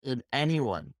if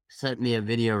anyone sent me a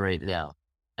video right now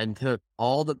and took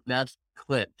all the best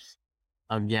clips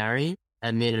of Gary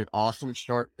and made an awesome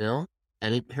short film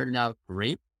and it turned out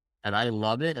great and I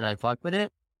love it and I fuck with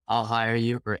it, I'll hire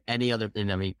you for any other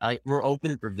thing. I mean, we're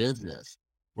open for business.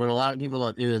 What a lot of people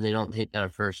don't do is they don't take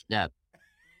that first step.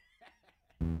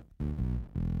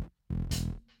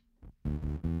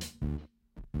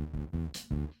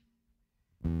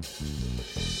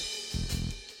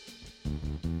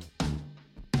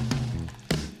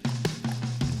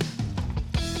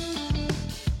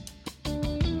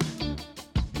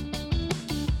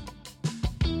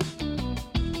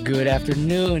 Good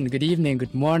afternoon, good evening,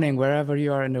 good morning, wherever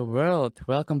you are in the world.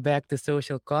 Welcome back to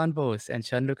Social Confoes. And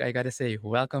Shanluk, I gotta say,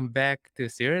 welcome back to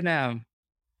Suriname.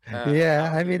 Yeah,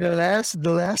 How I are you mean guys?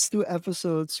 the last two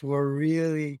episodes were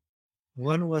really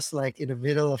one was like in the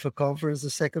middle of a conference, the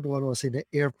second one was in the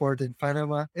airport in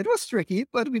Panama. It was tricky,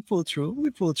 but we pulled through. We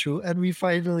pulled through and we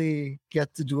finally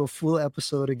get to do a full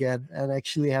episode again and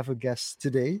actually have a guest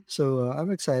today. So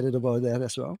I'm excited about that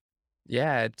as well.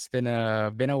 Yeah, it's been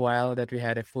a while that we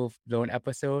had a full blown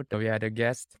episode. We had a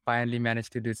guest, finally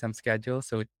managed to do some schedule.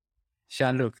 So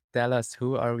Shanluk, tell us,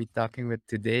 who are we talking with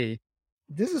today?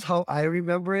 This is how I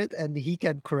remember it, and he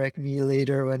can correct me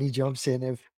later when he jumps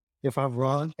in if I'm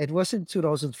wrong. It was in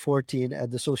 2014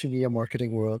 at the Social Media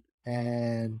Marketing World,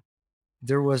 and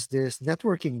there was this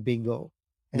networking bingo.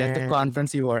 That's the And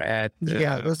conference you were at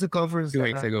yeah, it was the conference 2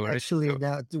 weeks that ago, right? actually So,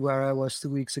 now where I was 2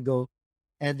 weeks ago.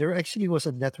 And there actually was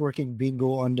a networking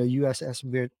bingo on the USS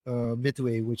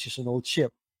Midway, which is an old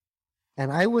ship.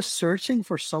 And I was searching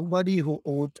for somebody who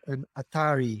owned an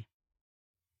Atari.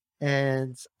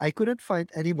 And I couldn't find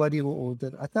anybody who owned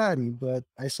an Atari, but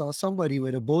I saw somebody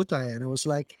with a bow tie and I was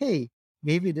like, hey,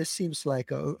 maybe this seems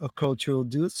like a cultural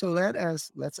dude. So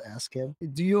let's ask him,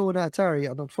 do you own an Atari?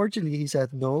 And unfortunately he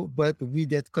said no, but we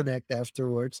did connect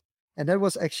afterwards. And that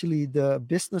was actually the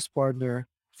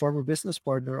former business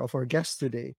partner of our guest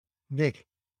today, Nick.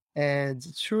 And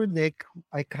through Nick,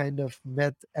 I kind of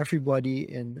met everybody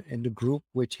in the group,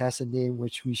 which has a name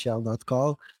which we shall not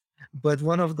call, but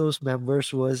one of those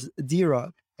members was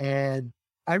DRock. And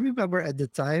I remember at the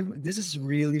time, this is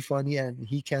really funny, and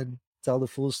he can tell the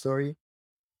full story.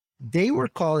 They were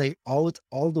calling out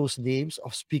all those names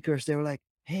of speakers. They were like,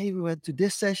 hey, we went to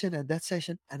this session and that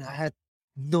session, and I had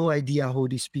no idea who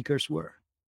these speakers were.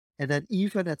 And then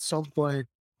even at some point,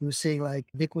 he was saying like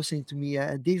Nick was saying to me,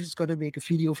 and Dave is gonna make a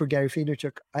video for Gary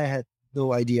Vaynerchuk. I had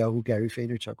no idea who Gary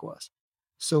Vaynerchuk was.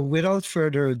 So without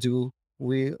further ado,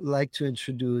 we like to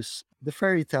introduce the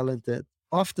very talented,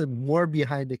 often more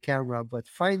behind the camera, but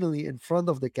finally in front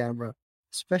of the camera,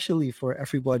 especially for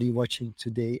everybody watching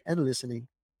today and listening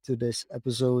to this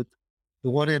episode,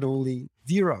 the one and only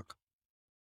DRock.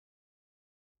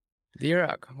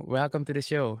 DRock, welcome to the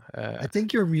show. I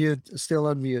think you're mute, still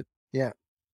on mute. Yeah.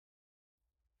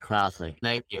 Classic.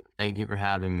 Thank you. Thank you for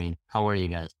having me. How are you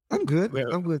guys? I'm good.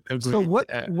 Well, I'm good. So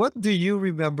great. what do you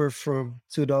remember from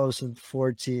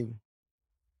 2014?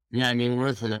 Yeah, I mean,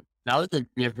 listen, that was a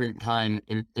different time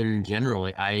in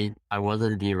general. I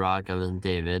wasn't DRock, I was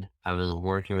David. I was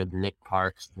working with Nick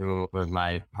Parks, who was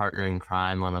my partner in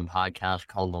crime on a podcast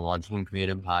called the Launching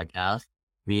Creative Podcast.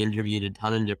 We interviewed a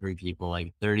ton of different people,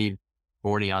 like 30,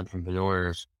 40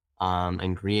 entrepreneurs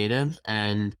and creatives.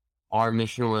 And our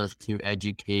mission was to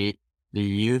educate the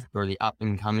youth or the up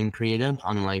and coming creatives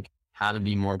on like how to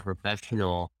be more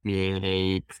professional being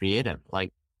a creative.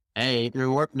 Like, hey, there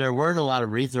weren't a lot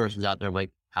of resources out there, like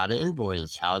how to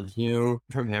invoice, how to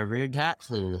prepare for your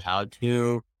taxes, how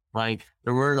to like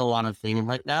there weren't a lot of things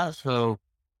like that. So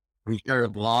we started a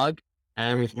blog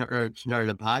and we started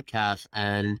a podcast,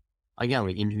 and again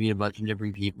we interviewed a bunch of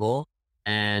different people.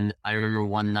 And I remember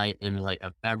one night in like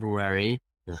a February,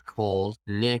 it was cold.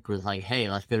 Nick was like, "Hey,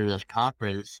 let's go to this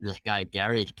conference. This guy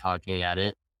Gary's talking at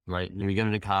it." Like, we go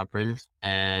to the conference,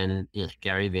 and it's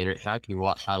Gary Vaynerchuk. He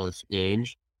walks out on the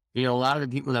stage. You know, a lot of the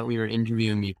people that we were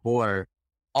interviewing before,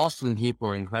 awesome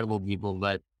people, incredible people,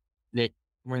 but that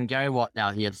when Gary walked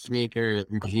out, he had sneakers,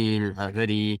 jeans, a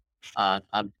hoodie, a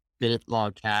business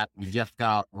log cap. He just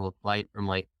got off a flight from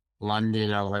like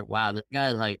London. I was like, wow, this guy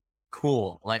is like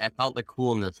cool. Like, I felt the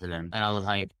coolness in him, and I was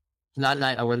like, so that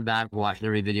night I went back and watched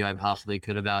every video I possibly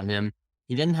could about him.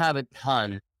 He didn't have a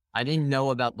ton. I didn't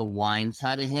know about the wine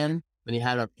side of him, but he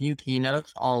had a few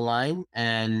keynotes online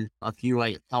and a few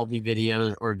like selfie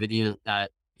videos or videos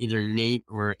that either Nate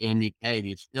or Andy K,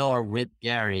 who still are with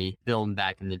Gary, filmed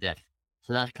back in the day.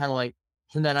 So that's kind of like,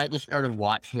 so then I just started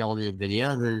watching all these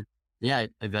videos, and yeah, I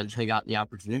eventually got the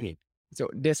opportunity. So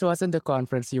this wasn't the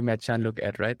conference you met Shanluk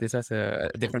at, right? This was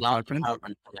a different conference.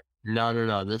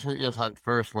 No. This was just like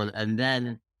first one. And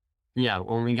then yeah,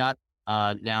 when we got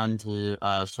down to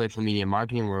social media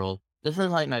marketing world, this was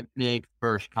like my big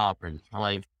first conference.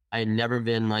 Like I had never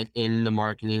been like in the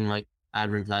marketing like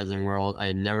advertising world. I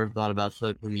had never thought about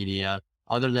social media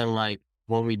other than like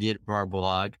what we did for our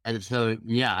blog. And so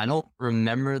yeah, I don't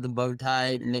remember the bow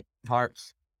tie Nick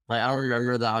parts. Like I don't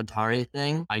remember the Atari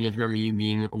thing. I just remember you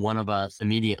being one of us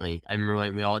immediately. I remember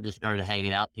like we all just started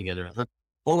hanging out together. So,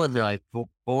 what was there like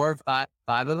four, five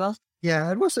of us?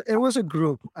 Yeah, it was a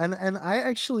group, and I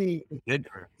actually, Good.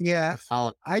 yeah,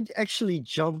 Solid. I actually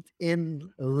jumped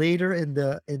in later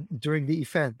during the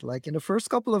event. Like in the first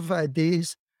couple of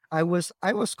days, I was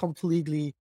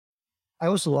completely, I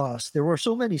was lost. There were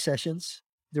so many sessions,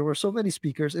 there were so many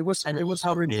speakers. It was And it it's was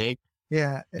so pretty, big.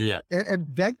 yeah. Yeah.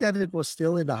 And back then it was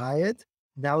still in the Hyatt.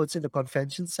 Now it's in the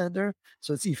convention center,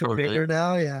 so it's even Oh, really? bigger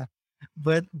now. Yeah,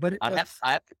 but it was I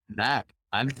have back.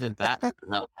 I'm been back.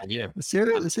 No, idea.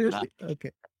 seriously, seriously.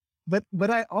 Okay, but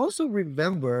I also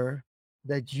remember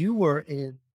that you were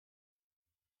in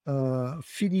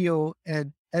video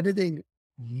and editing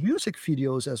music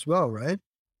videos as well, right?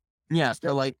 Yeah. Is So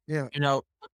that, like, yeah. you know,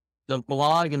 the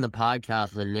blog and the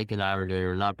podcast that Nick and I were doing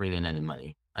were not bringing any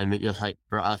money. I mean, just like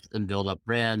for us to build up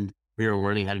brand, we were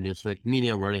learning how to do social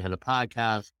media, learning how to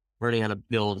podcast, learning how to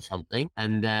build something.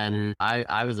 And then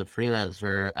I was a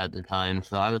freelancer at the time,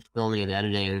 so I was filming and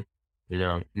editing,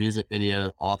 music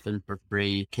videos often for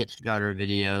free, Kickstarter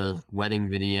videos, wedding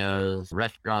videos,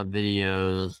 restaurant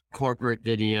videos, corporate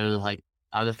videos. Like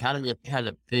I was kind of just trying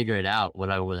to figure it out what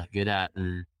I was good at,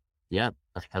 and yeah,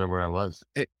 that's kind of where I was.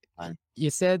 Uh, You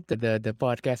said that the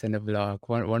podcast and the blog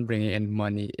weren't bringing in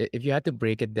money. If you had to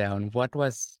break it down, what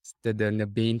was the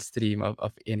mainstream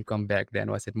of income back then?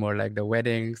 Was it more like the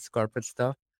weddings, corporate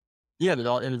stuff? Yeah, it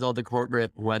was all the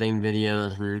corporate wedding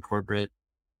videos and corporate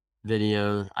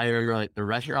videos. I remember like the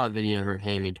restaurant videos were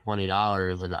paying me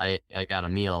 $20 and I got a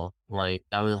meal. Like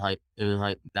that was like it was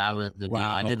like that was the deal.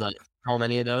 I Wow. did like so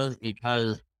many of those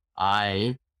because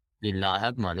I did not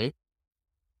have money,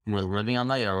 was living on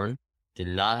my own, did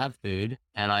not have food,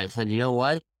 and I said, you know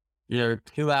what?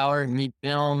 2 hours me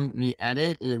film, me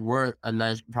edit is worth a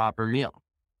nice proper meal.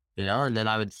 And then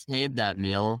I would save that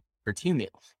meal for 2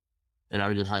 meals. And I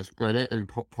would just like split it and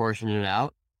portion it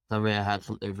out. That way I had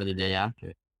something for the day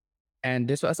after. And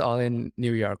this was all in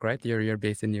New York, right? You're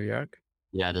based in New York.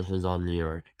 Yeah, this was all New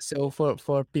York. So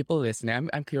for people listening,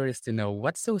 I'm curious to know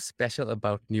what's so special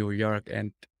about New York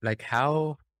and like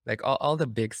how like all the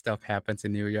big stuff happens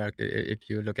in New York. If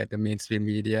you look at the mainstream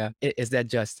media, is that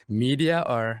just media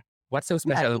or what's so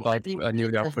Yeah, special I about think New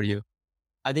it's York just, for you?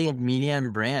 I think it's media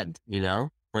and brand.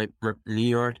 Like New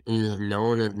York is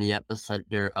known as the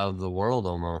epicenter of the world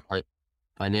almost, like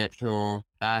financial,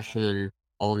 fashion,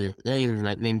 all these things. And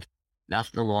I think that's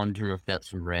the long-term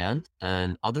effects of brand.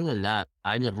 And other than that,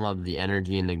 I just love the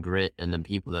energy and the grit and the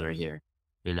people that are here.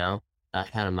 You know, that's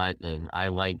kind of my thing. I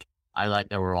like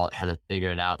that we're all kind of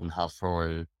figuring it out and hustle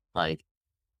and like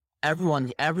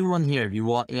everyone here, if you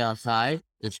walking outside,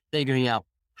 is figuring out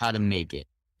how to make it.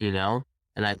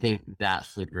 And I think that's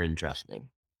super interesting.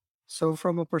 So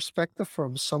from a perspective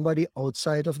from somebody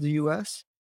outside of the US,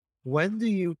 when do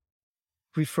you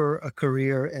prefer a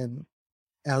career in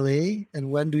LA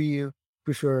and when do you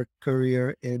prefer a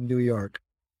career in New York?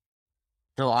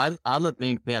 So I'm a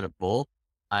big fan of both.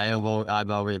 I've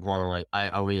always wanted I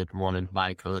always wanted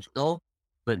bi-coastal,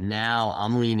 but now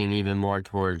I'm leaning even more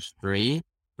towards three,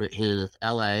 which is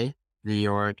LA, New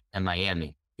York, and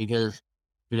Miami. Because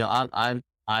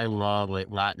I love like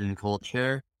Latin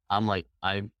culture.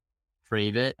 I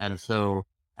crave it, and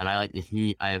I like the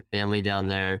heat. I have family down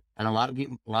there, and a lot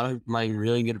of my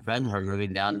really good friends are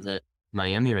moving down to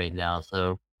Miami right now.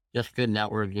 So just good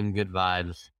networking, good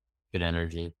vibes, good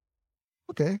energy.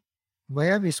 Okay.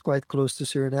 Miami is quite close to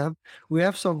Suriname. We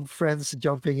have some friends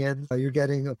jumping in. You're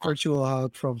getting a virtual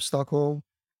hug from Stockholm.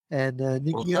 And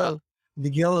What's up?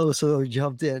 Miguel also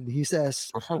jumped in. He says,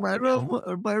 What's up, my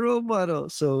Miguel? my role model.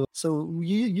 So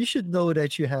you should know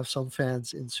that you have some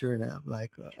fans in Suriname,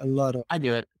 like a lot of. I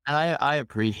do it, and I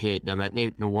appreciate them. I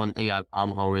think the one thing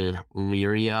I'm always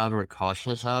leery of or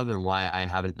cautious of, and why I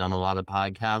haven't done a lot of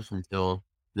podcasts until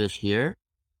this year,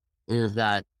 is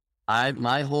that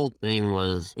my whole thing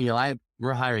was,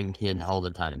 we're hiring kids all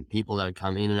the time, people that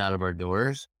come in and out of our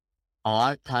doors. A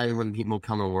lot of times when people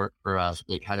come and work for us,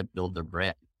 they try to build their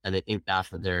brand, and they think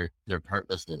that's what their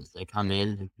purpose is. They come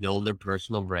in to build their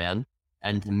personal brand,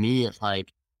 and to me, it's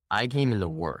like I came in to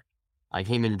work. I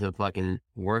came in to fucking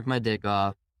work my dick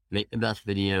off, make the best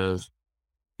videos,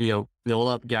 build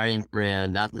up Gary's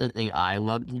brand. That's the thing I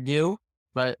love to do.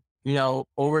 But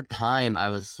over time, I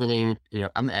was sitting,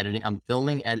 I'm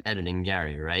filming and editing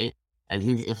Gary, right? And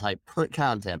he's just like, put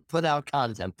content, put out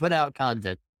content, put out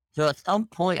content. So at some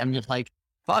point, I'm just like,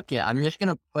 fuck it, I'm just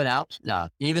gonna put out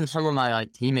stuff. Even some of my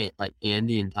like teammates, like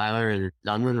Andy and Tyler and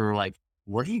Duncan, were like,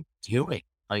 "What are you doing?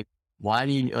 Like, why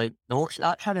do you like? Don't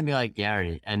stop trying to be like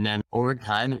Gary." And then over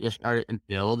time, it just started to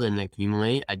build and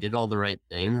accumulate. I did all the right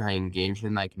things. I engaged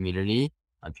with my community.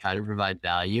 I tried to provide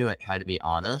value. I tried to be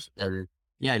honest. And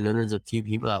yeah, I know there's a few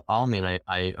people that follow me, and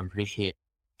I appreciate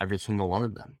every single one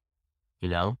of them. You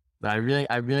know, but I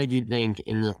really do think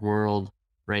in this world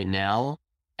right now,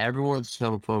 everyone's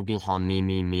so focused on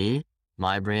me,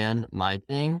 my brand, my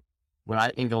thing. What I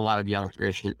think a lot of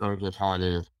youngsters should focus on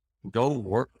is go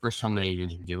work for somebody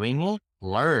who's doing it,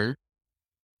 learn,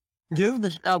 do the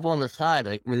stuff on the side,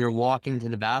 like when you're walking to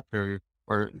the bathroom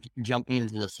or jumping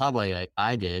into the subway like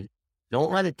I did.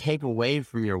 Don't let it take away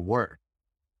from your work,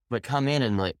 but come in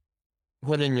and like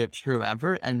put in your true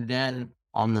effort and then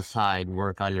on the side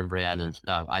work on your brand and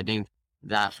stuff. I think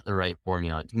that's the right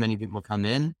formula. Too many people come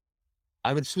in.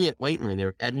 I would see it blatantly.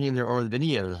 They're editing their own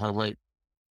videos. I'm like,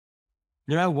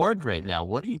 you're at work right now.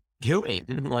 What are you doing?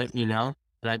 Like, you know?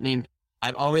 And I think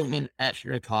I've always been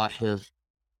extra cautious,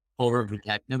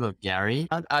 overprotective of Gary.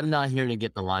 I'm not here to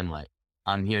get the limelight.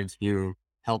 I'm here to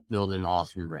help build an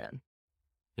awesome brand,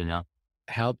 you know?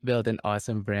 Help build an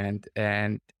awesome brand,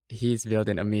 and he's built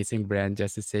an amazing brand,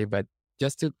 just to say. But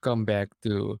just to come back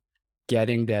to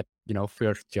getting that,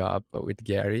 first job with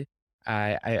Gary,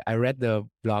 I read the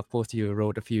blog post you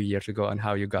wrote a few years ago on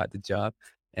how you got the job,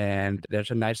 and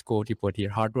there's a nice quote you put here: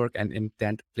 hard work and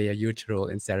intent play a huge role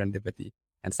in serendipity,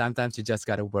 and sometimes you just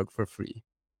gotta work for free.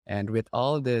 And with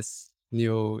all this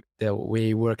the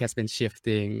way work has been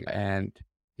shifting, and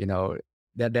you know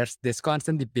that there's this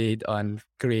constant debate on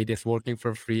creatives working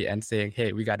for free and saying,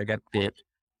 hey, we got to get paid.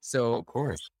 So Of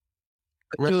course.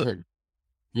 to, Listen,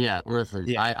 yeah, listen,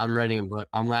 yeah, I'm writing a book.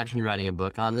 I'm actually writing a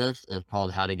book on this. It's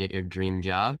called How to Get Your Dream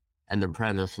Job. And the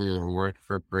premise is work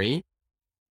for free.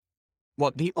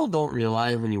 What people don't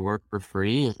realize when you work for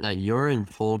free is that you're in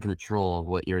full control of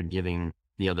what you're giving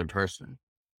the other person.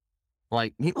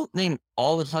 Like people think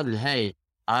all of a sudden, hey,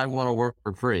 I want to work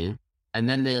for free. And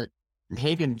then they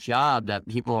take a job that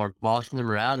people are bossing them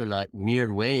around in a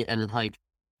weird way. And it's like,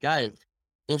 guys,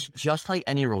 it's just like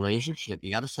any relationship.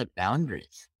 You got to set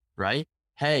boundaries, right?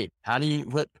 Hey, how do you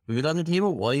put food on the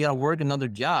table? Well, you got to work another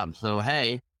job. So,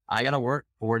 hey, I got to work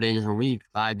 4 days a week,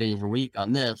 5 days a week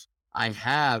on this. I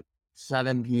have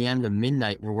 7 p.m. to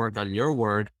midnight to work on your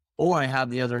work, or I have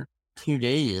the other 2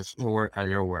 days to work on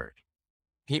your work.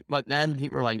 But then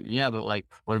people are like, yeah, but like,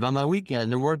 what about my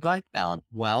weekend and work-life balance?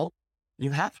 Well,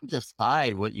 you have to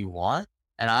decide what you want.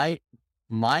 And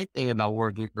my thing about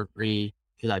working for free,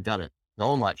 because I've done it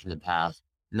so much in the past,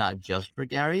 not just for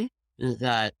Gary, is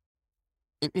that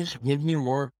it just gives you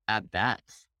more at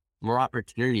bats, more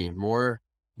opportunities, more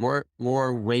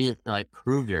ways to like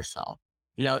prove yourself.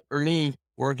 You know, for me,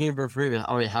 working for free is,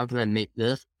 oh, how can I make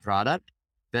this product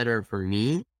better for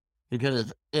me?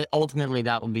 Because ultimately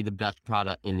that will be the best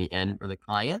product in the end for the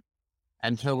client.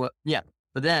 And so, yeah,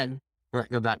 but then let's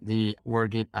go back to the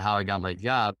working, how I got my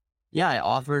job. Yeah, I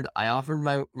offered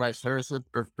my services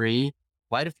for free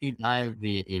quite a few times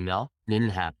via email. Didn't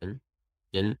happen.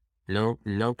 Didn't,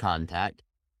 no contact.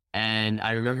 And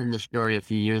I remember the story a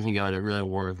few years ago, and it really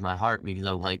warms my heart because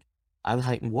I was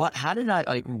like, what, how did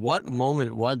what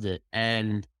moment was it?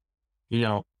 And,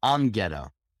 I'm ghetto.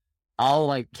 I'll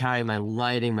like carry my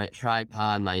lighting, my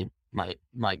tripod,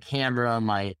 my camera,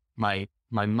 my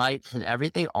mics and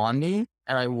everything on me.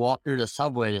 And I walk through the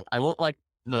subway. I look like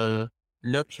the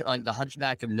like the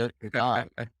hunchback of Notre Dame.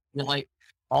 And like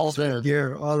all this.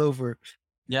 Gear all over.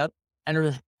 Yep. And it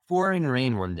was pouring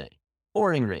rain one day.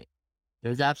 Pouring rain. It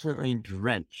was absolutely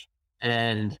drenched.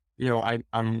 And,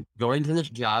 I'm going to this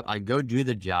job. I go do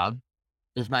the job.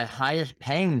 It's my highest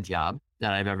paying job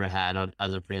that I've ever had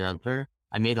as a freelancer.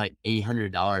 I made like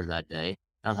 $800 that day.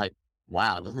 I was like,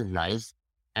 wow, this is nice.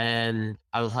 And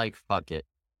I was like, fuck it.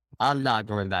 I'm not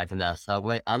going back in that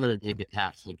subway. I'm going to take a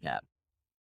taxi cab.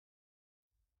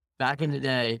 Back in the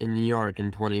day in New York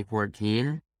in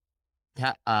 2014,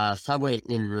 subway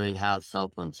didn't really have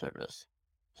cell phone service.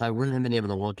 So I wouldn't have been able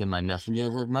to look in my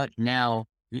messages as much. Now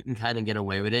you can kind of get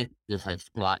away with it, just like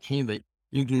splotchy, but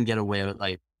you can get away with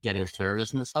like getting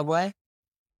service in the subway.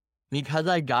 Because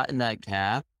I got in that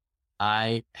cab,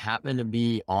 I happened to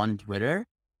be on Twitter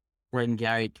when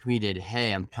Gary tweeted,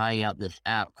 hey, I'm trying out this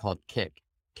app called Kik,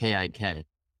 K-I-K.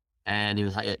 And he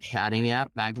was like a chatting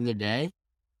app back in the day.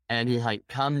 And he's like,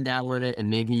 come download it and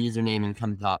make a username and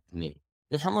come talk to me.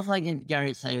 It's almost like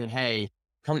Gary saying, hey,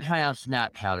 come try out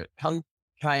Snapchat, or come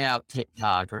try out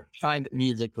TikTok, or try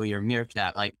Musical.ly or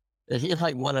Meerkat. Like, it's just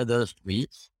like one of those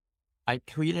tweets. I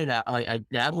tweeted out, like, I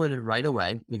downloaded right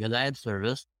away because I had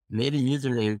service, made a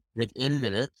username within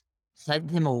minutes, sent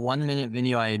him a 1 minute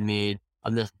video I had made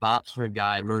of this box for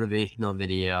guy motivational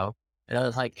video. And I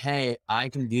was like, hey, I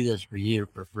can do this for you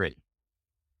for free.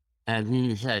 And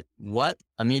he said, what?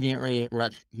 Immediately,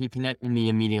 he connected me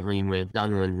immediately with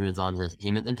someone who was on his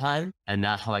team at the time. And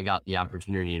that's how I got the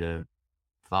opportunity to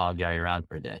follow Gary around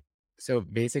for a day. So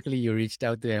basically, you reached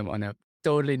out to him on a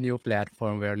totally new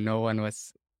platform where no one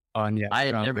was on yet. I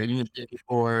had never used it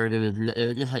before. It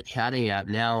was just like chatting app.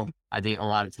 Now I think a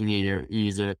lot of teenage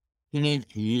users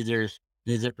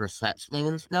use it for sexting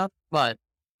and stuff. But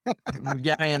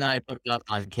Gary and I put up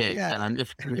on Kick, Yeah. and I'm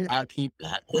just I'll keep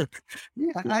that.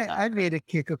 Yeah, I made a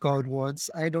Kick account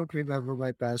once. I don't remember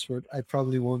my password. I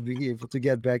probably won't be able to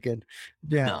get back in.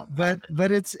 Yeah, No.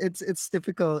 but it's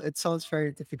typical. It sounds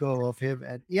very typical of him,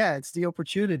 and yeah, it's the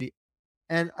opportunity.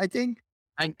 And I think,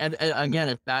 And again,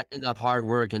 it's back to the hard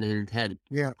work and intent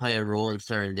yeah, play a role in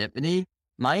serendipity.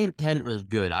 My intent was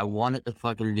good. I wanted to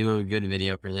fucking do a good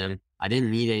video for him. I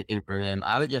didn't need anything from him.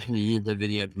 I was just going to use the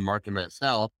video to market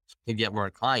myself to get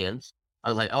more clients. I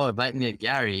was like, oh, if I can get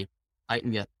Gary, I can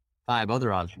get 5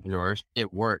 other entrepreneurs.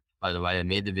 It worked, by the way. I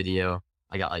made the video.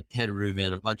 I got like Ted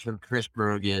Rubin, a bunch of Chris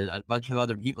Brogan, a bunch of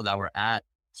other people that were at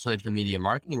social media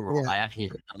marketing world. yeah. I actually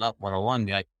hit them up one-on-one,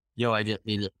 be like, yo, I just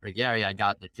need it for Gary. I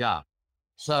got the job.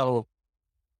 So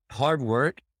hard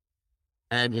work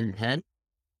and intent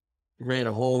played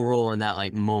a whole role in that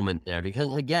like moment there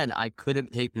because again, I could have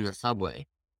taken the subway,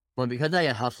 but because I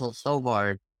had hustled so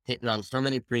hard, taking on so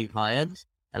many free clients,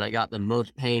 and I got the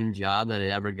most paying job that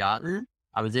I'd ever gotten,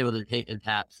 I was able to take a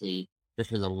taxi. This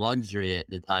was a luxury at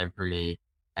the time for me,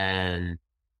 and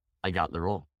I got the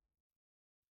role.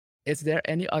 Is there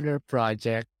any other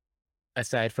project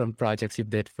aside from projects you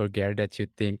did for Gary that you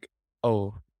think,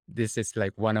 oh, this is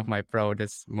like one of my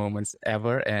proudest moments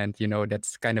ever, and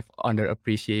that's kind of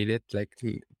underappreciated, like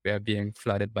being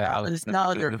flooded by It's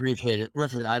not underappreciated.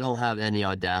 Listen, I don't have any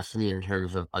audacity in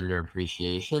terms of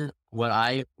underappreciation.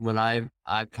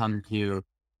 I've come to,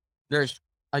 there's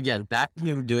again back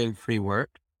to doing free work.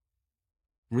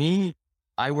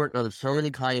 I worked on so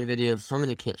many client videos, so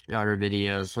many Kickstarter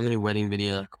videos, so many wedding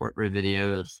videos, corporate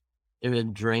videos. It was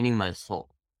draining my soul.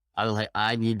 I was like,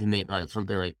 I need to make like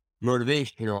something like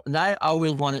motivational. And I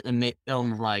always wanted to make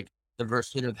films like The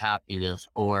Pursuit of Happiness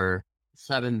or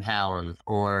 7 Pounds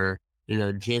or,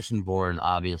 Jason Bourne,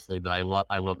 obviously, but I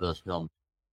love those films.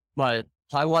 But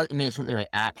so I wanted to make something like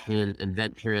action,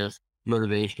 adventurous,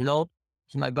 motivational.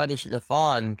 So my buddy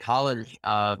Stefan, college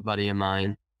buddy of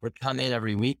mine, would come in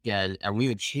every weekend and we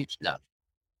would shoot stuff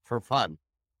for fun.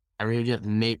 And we would just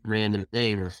make random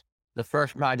things. The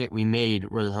first project we made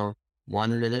was a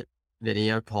 1 minute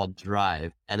video called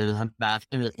Drive. And it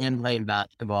was him playing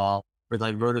basketball with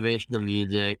like motivational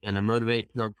music and a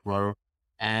motivational quote.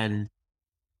 And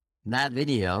that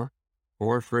video,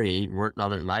 for free, worked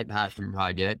on it, my passion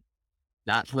project.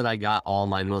 That's what I got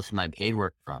most of my paid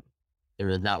work from. It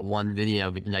was that one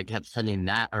video because I kept sending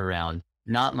that around,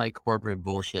 not my corporate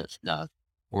bullshit stuff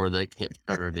or the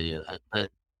Kickstarter videos, but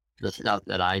the stuff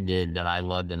that I did that I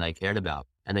loved and I cared about.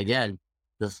 And again,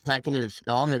 the second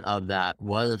installment of that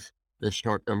was the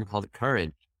short film called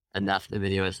Courage. And that's the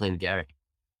video I named Gary.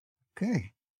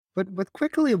 Okay. But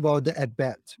quickly about the at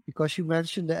bat, because you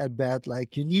mentioned the at bat,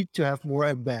 like you need to have more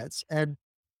at bats, and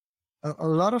a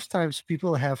lot of times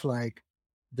people have like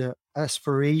the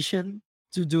aspiration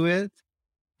to do it,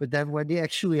 but then when they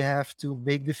actually have to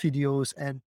make the videos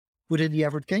and put in the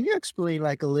effort, can you explain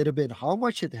like a little bit how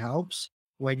much it helps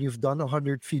when you've done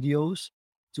 100 videos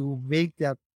to make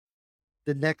that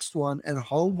the next one, and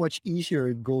how much easier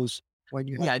it goes when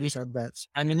you Yeah, have these at bats?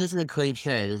 I mean, this is a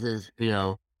cliche. This is,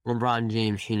 LeBron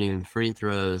James shooting free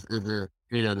throws. This is,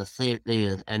 the same thing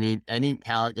as any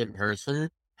talented person,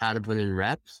 how to put in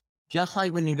reps. Just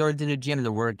like when you go to the gym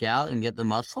to work out and get the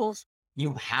muscles,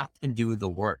 you have to do the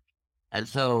work. And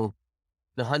so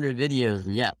the 100 videos,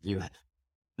 yeah,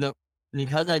 no,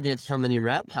 because I did so many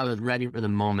reps, I was ready for the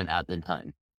moment at the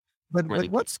time. But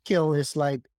what skill is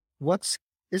like, what's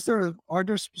is there are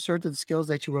there certain skills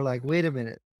that you were like, wait a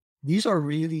minute, these are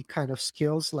really kind of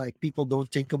skills like people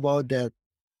don't think about, that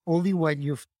only when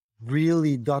you've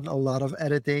really done a lot of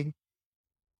editing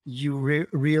you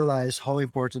realize how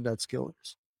important that skill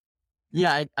is.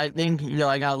 Yeah, I think,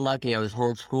 I got lucky. I was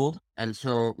homeschooled. And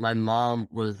so my mom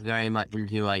was very much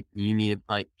into like,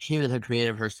 she was a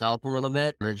creative herself a little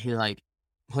bit. And she like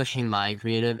pushing my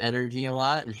creative energy a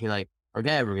lot. And she like,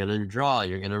 okay, we're going to draw.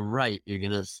 You're going to write. You're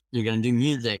going to do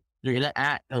music. You're going to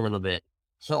act a little bit.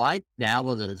 So I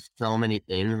dabbled in so many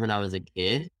things when I was a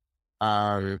kid.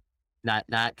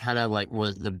 That kind of like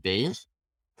was the base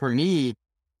for me,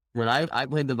 when I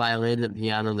played the violin, the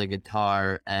piano, the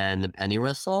guitar, and the penny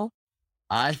whistle,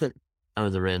 I think that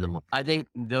was a random one. I think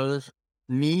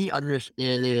me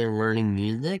understanding and learning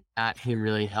music actually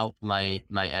really helped my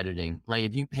editing. Like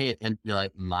if you pay attention to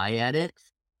like my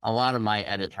edits, a lot of my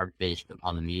edits are based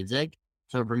upon the music.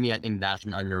 So for me, I think that's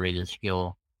an underrated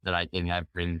skill that I think I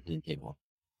bring to the table.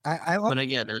 I want But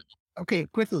again, okay,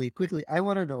 quickly. I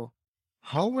want to know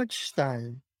how much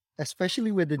time,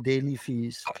 especially with the daily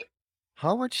fees,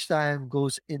 how much time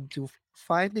goes into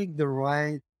finding the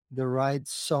right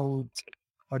sound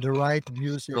or the right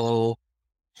music.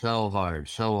 so hard,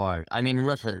 so hard. I mean,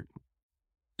 listen,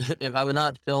 if I was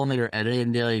not filming or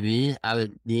editing daily V's, I was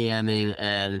DMing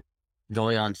and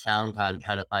going on SoundCloud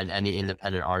trying to find any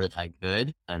independent artist I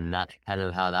could, and that's kind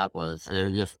of how that was. And it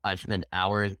was just I spent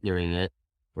hours doing it.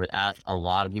 Would ask a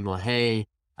lot of people, "Hey,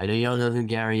 I know you don't know who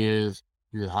Gary is.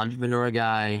 He's an entrepreneur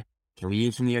guy. Can we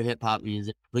use some of your hip hop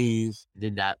music, please?"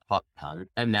 Did that fuck ton.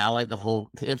 And now, like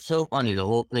it's so funny. The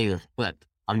whole thing is flipped.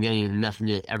 I'm getting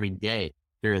messages every day.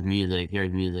 Here's music.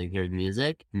 Here's music. Here's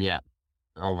music. Yeah,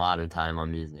 a lot of time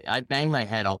on music. I bang my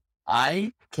head off.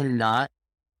 I cannot.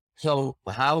 So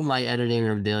how my editing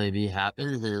of Daily V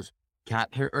happens is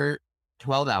capture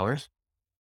 12 hours,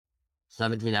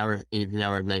 17 hours, 18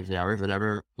 hours, 19 hours,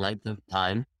 whatever length of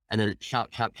time, and then chop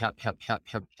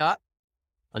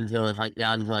until it's like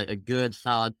down to like a good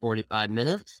solid 45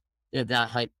 minutes. If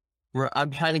that's like where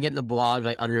I'm trying to get the blog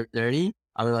like under 30,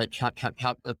 I would like chop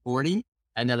to 40,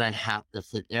 and then I have to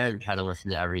sit there and try to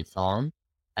listen to every song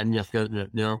and just go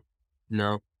no,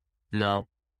 no, no,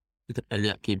 and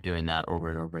just keep doing that over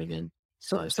and over again.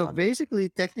 So basically,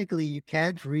 technically, you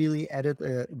can't really edit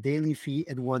a daily fee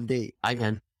in one day. I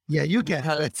can. Yeah, you can.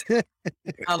 Is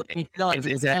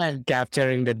that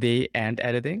capturing the day and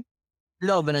editing?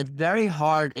 No, but it's very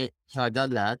hard. So I've done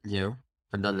that too.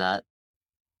 I've done that.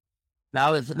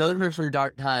 Those were some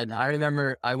dark times. I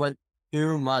remember I went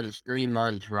 2 months, 3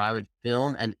 months where I would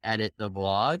film and edit the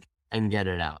vlog and get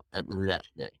it out at the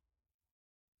next day.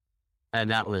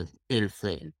 And that was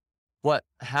insane.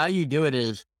 How you do it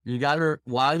is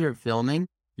while you're filming,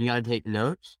 you gotta take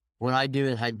notes. What I do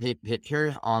is I take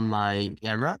pictures on my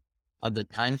camera of the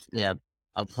timestamp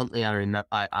of something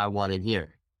I want to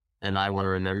hear and I want to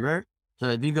remember. So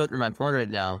if you go through my phone right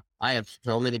now, I have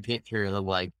so many pictures of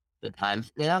like the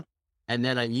timestamp, and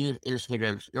then I use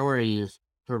Instagram stories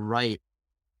to write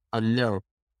a note.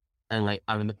 And like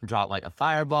I would drop like a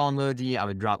fireball emoji, I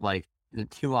would drop like the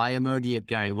 2 eye emoji if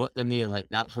Gary looked at me, and like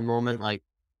that's the moment, like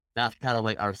that's kind of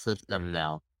like our system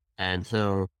now. And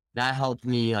so that helps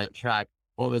me like track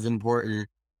what was important,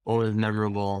 what was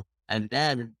memorable. And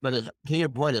then, but to your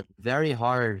point, it's very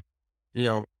hard. You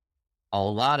know, a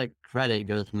lot of credit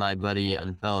goes to my buddy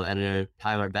and fellow editor,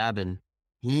 Tyler Babin.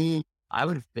 I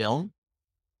would film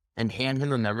and hand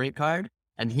him a memory card,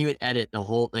 and he would edit the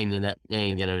whole thing the next day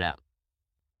and get it out.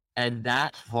 And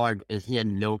that's hard because he had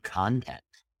no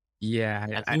context.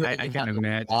 Yeah, I can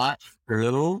imagine. Watch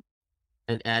through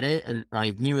and edit, and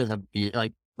like he was a beat.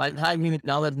 Like by the time he was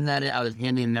done with edit, I was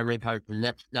handing him memory cards for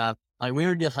next stuff. Like we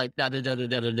were just like da da da da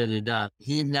da da da da.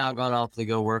 He's now gone off to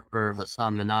go work for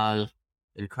Hassan Minaj.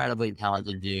 Incredibly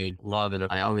talented dude. Love it.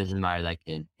 I always admire that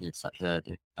kid. He's such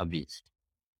a beast.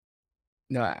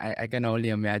 No, I can only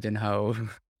imagine how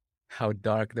how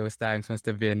dark those times must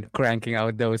have been, cranking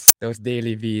out those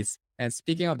daily Vs. And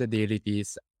speaking of the daily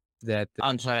Vs,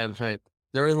 I'm sorry.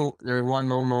 There was one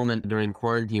more moment during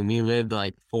quarantine. We lived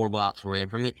like 4 blocks away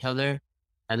from each other.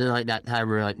 And then like that time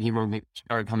where like people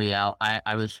started coming out,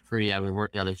 I was free. I was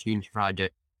working on a huge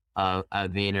project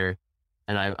at Vayner.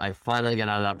 And I finally got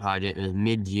out of that project. It was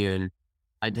mid-June.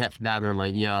 I text Babin, I'm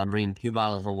like, yeah, I'm bringing 2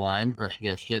 bottles of wine. Let's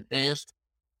get shit-faced.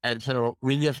 And so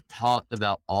we just talked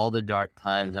about all the dark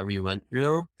times that we went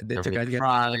through. Did And you we guys get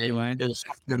cried. wine? It was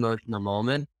such an emotional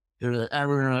moment.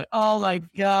 Everyone was like, oh my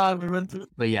God, we went through.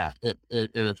 But yeah, it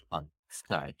was fun.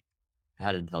 Sorry. I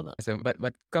had to tell that. So,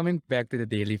 but coming back to the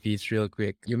daily feeds real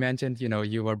quick, you mentioned,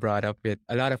 you were brought up with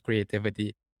a lot of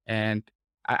creativity, and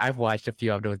I've watched a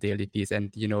few of those daily feeds,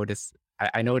 and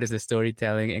I noticed the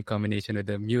storytelling in combination with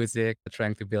the music,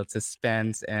 trying to build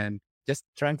suspense and just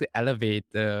trying to elevate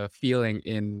the feeling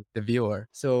in the viewer.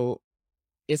 So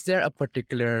is there a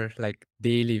particular like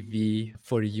daily V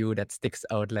for you that sticks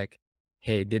out? Like,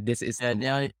 hey, this is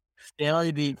Yeah,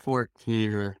 Daily Beat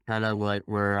 14 was kind of like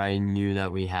where I knew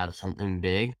that we had something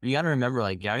big. You gotta remember,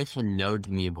 like, Gary said no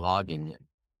to me vlogging it.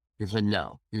 He said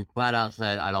no. He flat out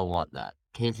said, I don't want that.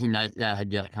 Casey Neistat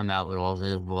had just come out with all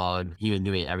his vlogs. He was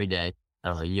doing it every day. I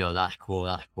was like, yo, that's cool.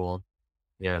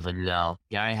 Yeah, I was like, no.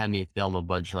 Gary had me film a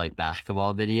bunch of like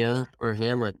basketball videos for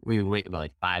him. Like, we would wait about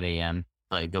like 5 a.m.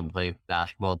 like go play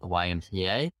basketball at the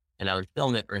YMCA, and I would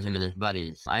film it for him and his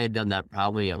buddies. I had done that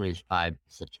probably at least 5,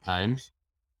 6 times,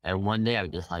 and one day I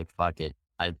was just like, "Fuck it."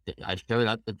 I showed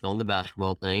up to film the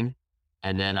basketball thing,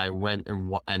 and then I went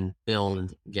and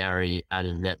filmed Gary at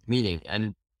his next meeting.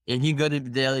 And if you go to the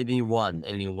Daily V1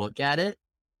 and you look at it,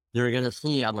 you're gonna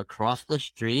see I'm across the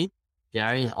street.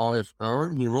 Gary's on his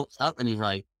phone. He looks up and he's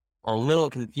like a little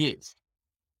confused.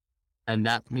 And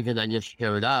that's because I just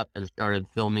showed up and started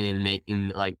filming and making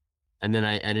like, and then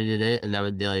I edited it, and that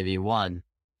was Daily V1.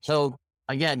 So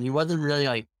again, he wasn't really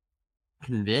like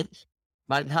convinced.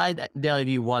 By the time that Daily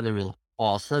V1, it was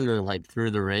awesome. It was like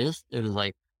through the race. It was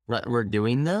like, we're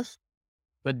doing this.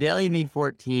 But Daily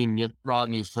V14 just brought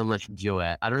me so much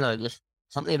joy. I don't know, just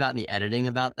something about the editing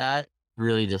about that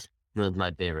really just was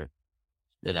my favorite.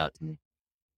 Stood out to me.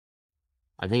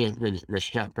 I think it's the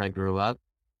chef I grew up.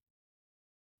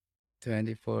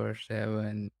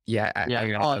 24/7. Yeah, I Yeah.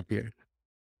 got it up here.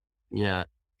 Yeah.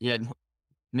 Yeah.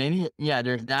 Maybe, yeah,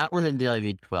 there's that one in Daily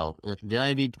V12. There's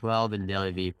Daily V12 and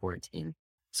Daily V14.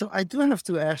 So I do have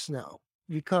to ask now,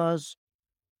 because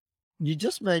you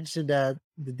just mentioned that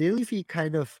the daily fee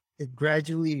kind of it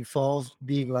gradually evolved,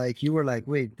 being like you were like,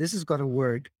 wait, this is gonna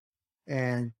work.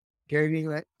 And Gary being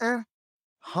like,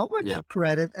 how much Yeah.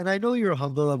 credit, and I know you're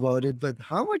humble about it, but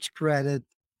how much credit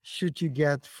should you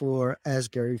get for as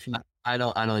Gary Fee? I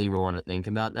don't even want to think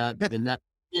about that. And that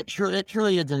it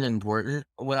truly isn't important.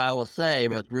 What I will say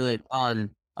was really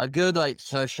fun, a good like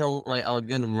social, like a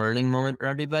good learning moment for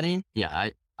everybody. Yeah,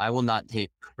 I will not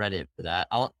take credit for that.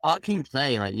 I'll keep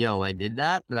saying like, yo, I did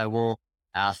that, but I won't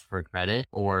ask for credit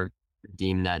or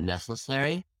deem that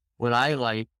necessary. What I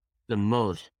like the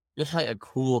most, just like a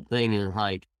cool thing, is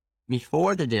like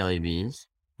before the Daily V's,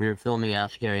 we were filming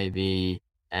Ask Gary V,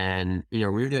 and we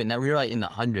were doing that. We were like in the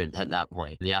hundreds at that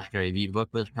point. The Ask Gary V book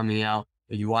was coming out.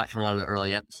 If you watch a lot of the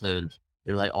early episodes,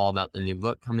 they're like all about the new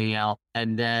book coming out.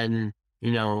 And then,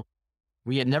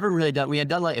 we had never really done, we had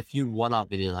done like a few one-off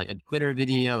videos, like a Twitter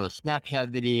video, a Snapchat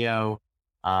video.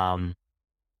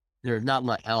 There's not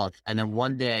much else. And then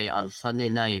one day on Sunday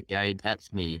night, Gary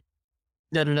texts me,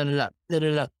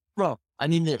 bro, I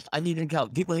need this. I need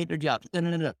income. People hate their jobs. I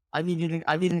need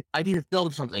to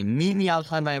film something. Meet me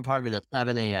outside my apartment at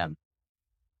 7 a.m.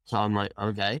 So I'm like,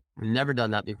 okay, we've never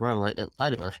done that before. I'm like,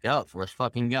 excited. Let's go. So let's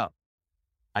fucking go.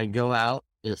 I go out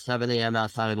at 7 a.m.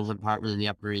 outside of his apartment in the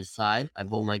Upper East Side. I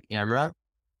pull my camera,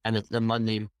 and it's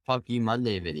the Fuck You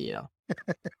Monday video.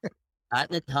 At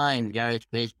the time, Gary's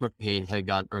Facebook page had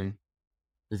gone from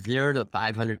 0 to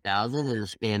 500,000 in a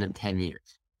span of 10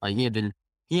 years. Like he had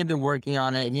been working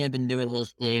on it. He had been doing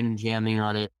this thing, jamming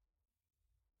on it.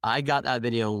 I got that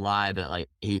video live at like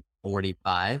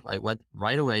 8:45. Like went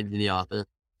right away to the office,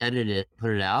 edited it,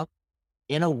 put it out.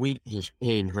 In a week, his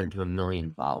page went to 1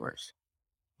 million followers.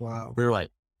 Wow. We were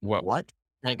like, what?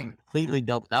 Like completely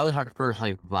dope. That was our first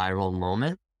like viral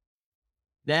moment.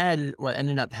 Then what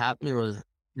ended up happening was,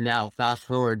 now fast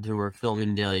forward to we're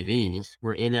filming Daily V's.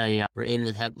 We're in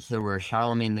this episode where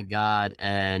Charlemagne the God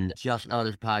and just on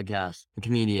his podcast, the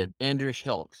comedian Andrew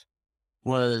Schultz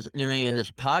was doing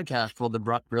this podcast called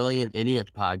the Brilliant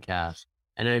Idiots Podcast.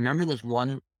 And I remember this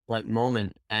one like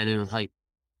moment, and it was like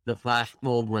the flash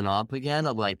bulb went off again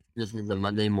of like, this is the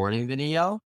Monday morning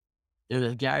video. It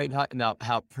was Gary talking about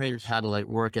how Prince had to like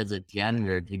work as a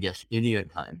janitor to get studio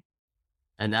time.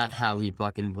 And that's how he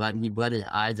bled his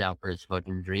eyes out for his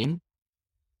fucking dream.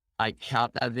 I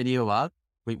chopped that video up.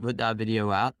 We put that video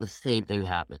out. The same thing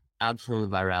happened. Absolute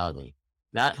virality.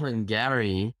 That's when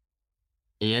Gary,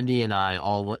 Andy, and I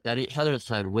all looked at each other and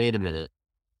said, wait a minute.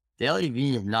 Daily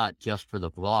V is not just for the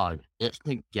vlog. It's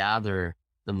to gather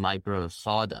the micro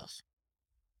sawdust.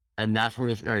 And that's when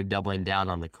we started doubling down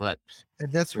on the clips.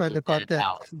 And that's where the content,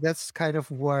 that's kind of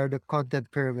where the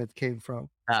content pyramid came from.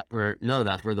 That's where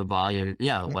the volume,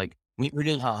 like we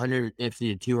produce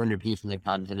 150 to 200 pieces of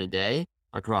content a day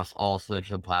across all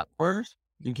social platforms.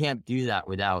 You can't do that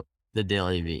without the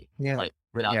Daily V. Yeah. Like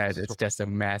without it's just a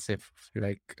massive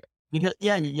because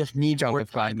you just need chunk more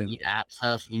of time, you content. need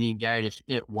access, you need Gary to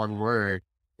spit one word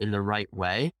in the right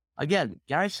way. Again,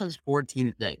 Gary says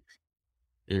 14 things.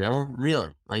 Really.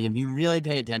 Like if you really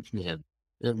pay attention to him,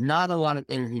 there's not a lot of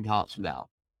things he talks about.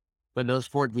 But those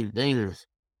 14 things,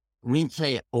 we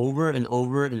say it over and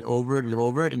over and over and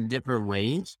over in different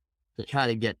ways to try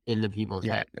to get into people's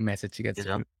head. The message gets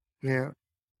Yeah.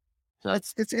 So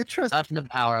it's interesting. That's the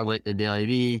power of the Daily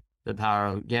V, the power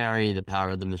of Gary, the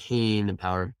power of the machine, the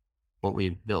power of what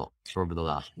we've built over the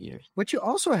last few years. But you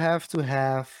also have to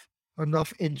have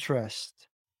enough interest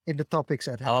in the topics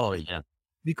at hand. Oh yeah.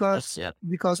 Because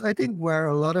I think where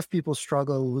a lot of people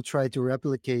struggle who try to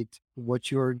replicate what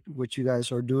you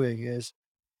guys are doing is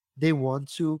they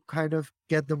want to kind of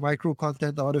get the micro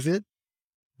content out of it,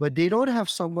 but they don't have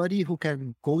somebody who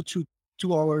can go to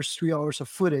 2 hours, 3 hours of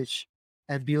footage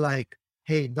and be like,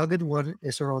 hey, nugget one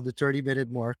is around the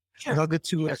 30-minute mark. Sure. Nugget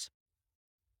two Sure. is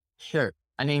Sure.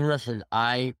 I mean, listen,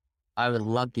 I was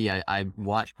lucky. I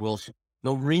watched Wilson.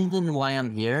 The reason why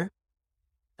I'm here,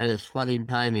 and it's funny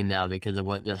timing now because of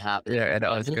what just happened. Yeah, at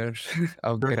I think Oscars.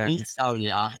 Oh, the correct. oh, the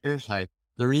Oscars, sorry.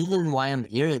 The reason why I'm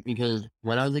here is because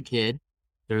when I was a kid,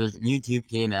 there was YouTube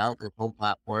came out, this whole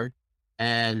platform,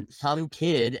 and some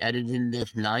kid edited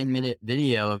this 9-minute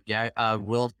video of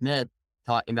Will Smith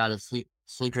talking about his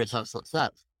secrets of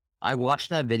success. I watched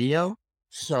that video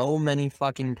so many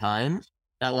fucking times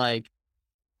that like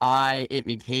it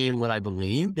became what I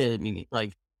believed. And it became,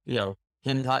 like,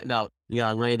 him talking about, you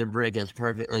gotta lay the brick as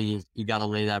perfectly as you gotta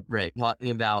lay that brick. Talking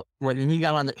about when he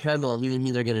got on the treadmill, he was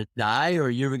either gonna die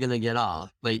or you were gonna get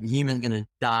off. Like, he was gonna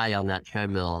die on that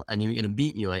treadmill and he was gonna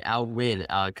beat you, like, outwin,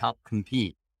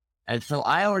 compete. And so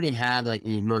I already had, like,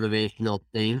 these motivational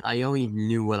things. I always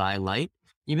knew what I liked.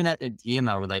 Even at the gym,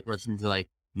 I would, like, listen to, like,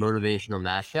 motivational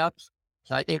mashups.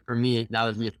 So I think for me, that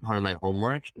was just part of my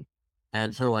homework.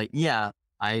 And so, like, yeah,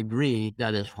 I agree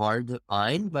that it's hard to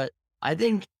find, but I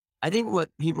think what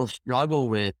people struggle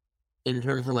with in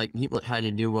terms of like people trying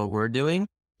to do what we're doing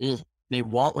is they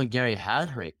want what Gary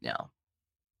has right now.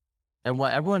 And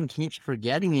what everyone keeps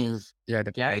forgetting is Yeah,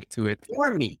 the Gary path to it.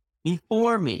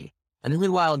 before me. And this is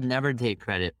why I'll never take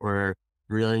credit for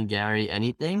really Gary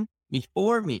anything.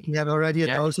 Before we me, have already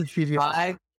Gary 1,000 videos.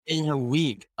 5 in a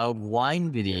week of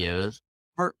wine videos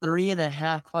for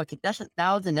 3.5 fucking, that's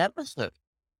 1,000 episodes.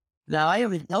 Now, I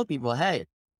always tell people, hey,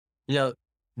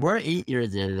 we're 8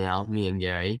 years in now, me and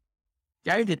Gary.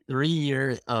 Gary did 3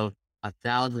 years of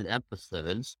 1,000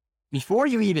 episodes. Before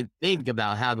you even think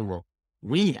about having what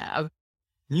we have,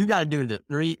 you got to do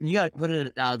you got to put in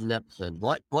 1,000 episodes.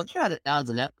 Once you're at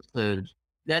 1,000 episodes,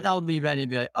 then I'll be ready to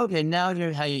be like, okay, now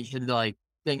here's how you should like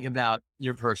think about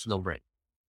your personal brand.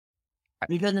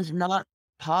 Because it's not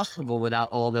possible without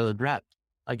all those reps.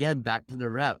 Again, back to the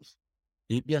reps.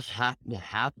 You just have to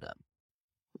have them.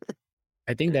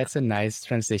 I think that's a nice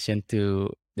transition to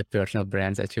the personal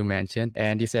brands that you mentioned.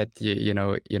 And you said you're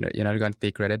not going to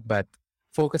take credit, but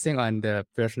focusing on the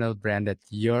personal brand that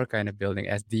you're kind of building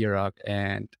as DRock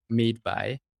and Made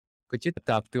By, could you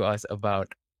talk to us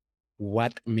about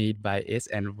what Made By is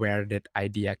and where that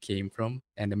idea came from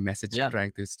and the message you're Yeah.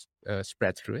 trying to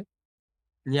spread through it?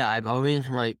 Yeah, I've always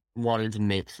like wanted to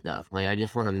make stuff. Like I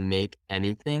just want to make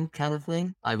anything kind of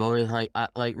thing. I've always like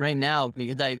right now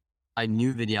because I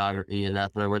knew videography and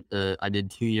that's what I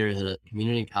did 2 years at a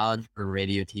community college for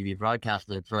radio, TV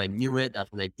broadcasting. So I knew it.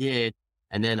 That's what I did.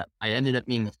 And then I ended up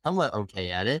being somewhat okay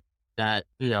at it. That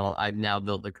I've now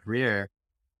built a career.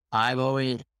 I've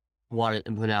always wanted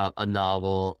to put out a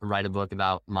novel, write a book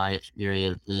about my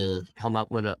experiences, come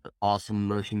up with an awesome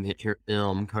motion picture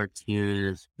film,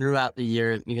 cartoons. Throughout the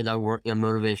years, because I was working on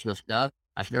motivational stuff,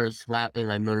 I started slapping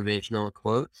like motivational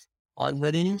quotes on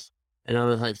hoodies. And I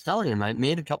was like selling them. I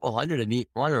made a couple hundred of each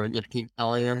one, or just keep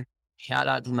selling them. Shout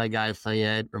out to my guy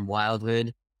Syed from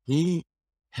Wildhood. He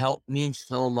helped me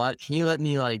so much. He let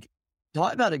me like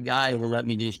talk about a guy who let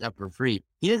me do stuff for free.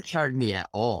 He didn't charge me at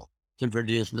all to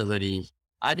produce the hoodies.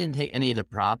 I didn't take any of the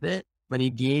profit, but he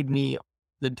gave me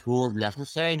the tools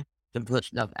necessary to put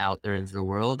stuff out there into the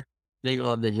world. Big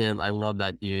love to him. I love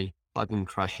that dude. Fucking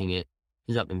crushing it.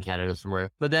 He's up in Canada somewhere.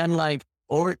 But then like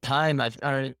over time, I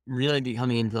started really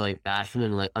becoming into like fashion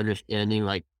and like understanding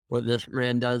like what this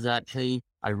brand does actually.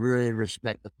 I really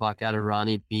respect the fuck out of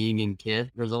Ronnie, Being, and Kiss.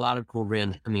 There's a lot of cool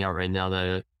brands coming out right now that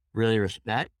I really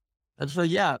respect. And so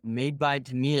yeah, Made By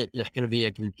to me, it's just gonna be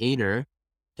a container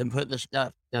to put the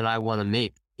stuff that I want to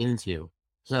make into.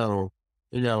 So,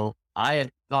 I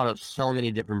had thought of so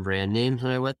many different brand names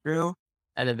that I went through.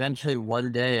 And eventually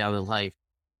one day I was like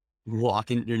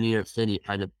walking through New York City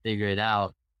trying to figure it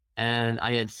out. And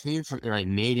I had seen something like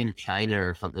made in China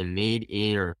or something, made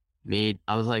in or made.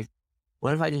 I was like,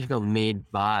 what if I just go made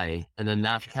by? And then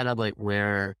that's kind of like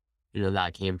where,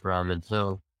 that came from. And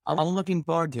so I'm looking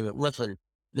forward to it. Listen,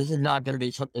 this is not going to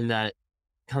be something that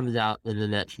comes out in the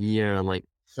next year and like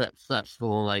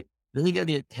successful. Like this is gonna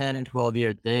be a 10 and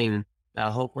 12-year thing.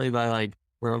 Hopefully by like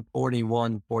when I'm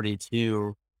 41,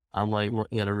 42, I'm like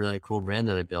working at a really cool brand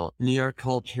that I built. New York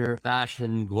culture,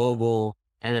 fashion, global,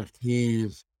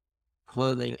 NFTs,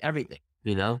 clothing, everything,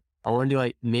 I want to do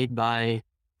like made by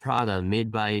Prada, made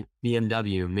by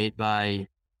BMW, made by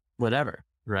whatever,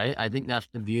 right? I think that's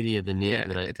the beauty of the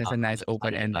name. Yeah, it has a nice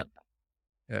open end.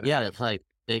 Yeah, it's like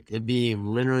it could be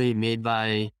literally made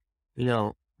by,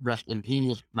 rest in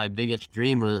peace. My biggest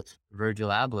dream was Virgil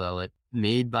Abloh. Like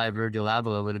made by Virgil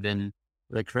Abloh would have been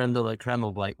the creme de la creme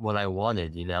of like what I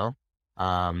wanted, you know?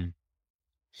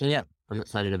 So yeah, I'm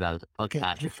excited about it. Okay,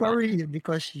 before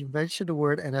because you mentioned the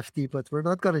word NFT, but we're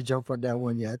not gonna jump on that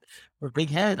one yet. We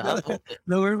can.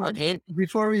 No, we're Okay.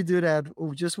 before we do that,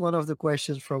 just one of the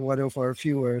questions from one of our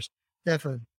viewers,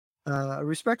 Stefan.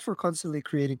 Respect for constantly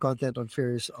creating content on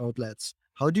various outlets.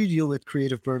 How do you deal with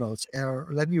creative burnouts? Or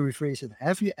let me rephrase it.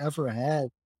 Have you ever had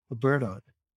a burnout?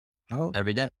 How?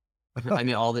 Every day. I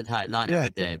mean, all the time. Not every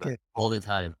day, but all the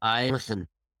time. Listen,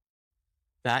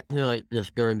 back to like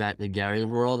just going back to Gary's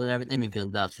world and everything,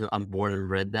 because that's who I'm born and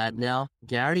bred that now.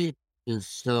 Gary is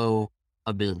so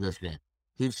a businessman.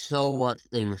 He so wants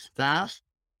things fast.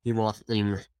 He wants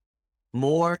things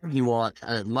more. He wants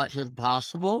as much as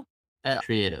possible and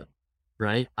creative,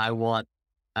 right? I want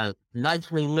as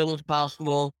nicely little as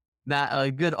possible,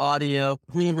 that good audio.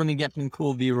 Please let me get some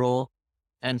cool B-roll.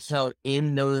 And so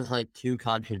in those like two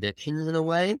contradictions in a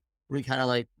way, we kind of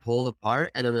like pulled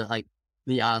apart, and it was like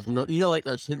the osmo, like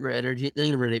the super energy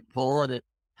thing where they pull and it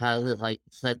has this like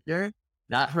center.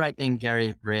 That's where I think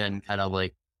Gary's brand kind of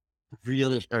like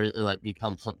really started to like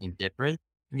become something different.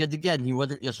 Because again, he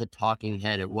wasn't just a talking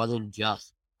head. It wasn't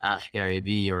just Ask Gary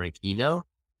V or a keynote.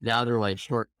 Now they're like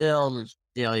short films,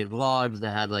 daily vlogs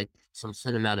that had like some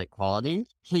cinematic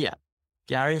qualities. So yeah,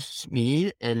 Gary's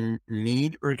speed and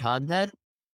need for content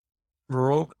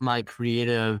broke my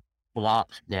creative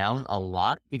blocks down a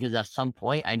lot, because at some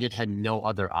point I just had no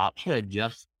other option. I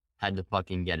just had to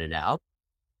fucking get it out.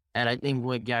 And I think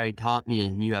what Gary taught me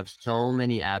is you have so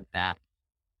many at bats.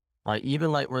 Like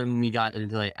even like when we got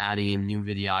into like adding in new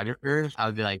videographers, I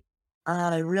would be like,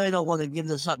 I really don't want to give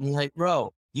this up. And he's like,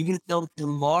 bro, you can film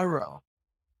tomorrow,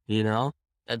 you know?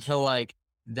 And so like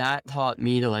that taught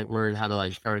me to like learn how to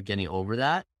like start getting over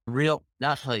that.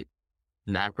 That's like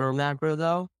macro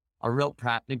though. A real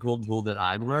practical tool that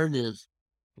I've learned is,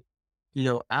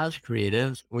 as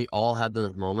creatives, we all have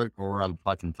those moments where we're on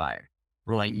fucking fire.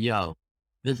 We're like, yo,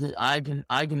 I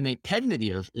can make 10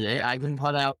 videos today. I can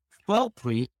put out 12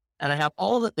 tweets, and I have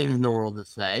all the things in the world to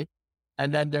say.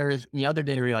 And then there's the other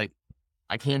day where you're like,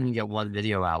 I can't even get one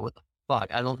video out. What the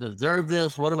fuck? I don't deserve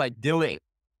this. What am I doing?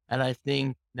 And I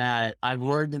think that I've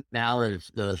learned to balance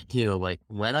those two. Like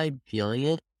when I'm feeling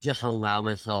it, just allow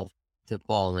myself to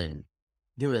fall in.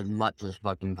 Do as much as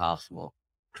fucking possible.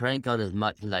 Crank on as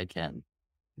much as I can.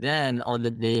 Then on the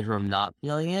days where I'm not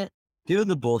feeling it, do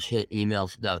the bullshit email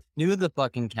stuff. Do the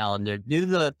fucking calendar. Do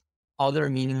the other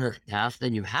meaningless tasks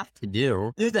that you have to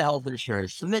do. Do the health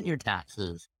insurance. Submit your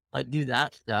taxes. Like do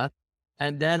that stuff.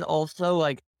 And then also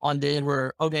like on days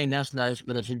where, okay, that's nice,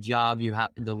 but it's a job, you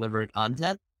have to deliver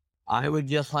content. I would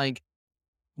just like,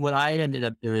 what I ended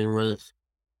up doing was,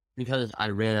 because I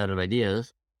ran out of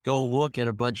ideas, go look at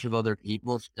a bunch of other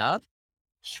people's stuff,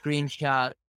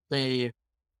 screenshot, say,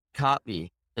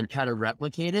 copy, and try to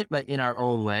replicate it, but in our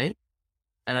own way.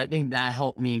 And I think that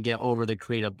helped me get over the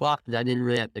creative block, because I didn't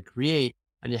really have to create.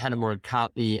 I just had to more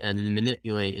copy and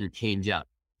manipulate and change up.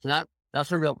 So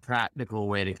that's a real practical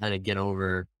way to kind of get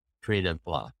over creative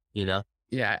block,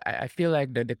 Yeah, I feel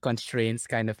like the constraints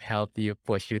kind of help you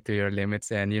push you to your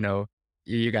limits, and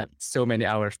you got so many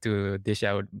hours to dish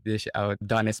out.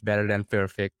 Done is better than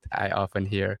perfect, I often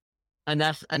hear. And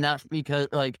that's because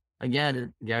like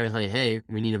again, Gary's like, hey,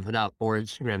 we need to put out 4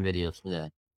 Instagram videos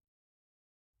today.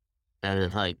 And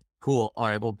it's like, cool, all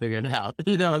right, we'll figure it out.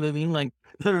 You know what I mean? Like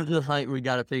there's just like we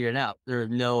gotta figure it out. There's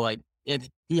no like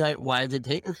why is it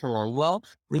taking so long? Well,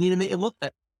 we need to make it look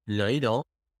better. No, you don't.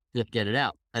 Just get it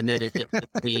out. And then it's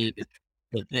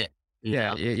it.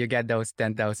 Yeah, you get those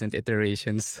 10,000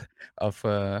 iterations of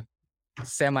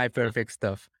semi-perfect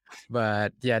stuff.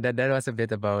 But yeah, that was a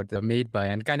bit about the made by,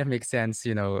 and kind of makes sense,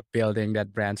 building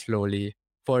that brand slowly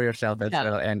for yourself as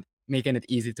well, and making it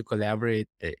easy to collaborate.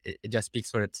 It just speaks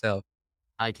for itself.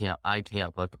 I can't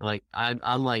look like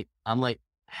I'm like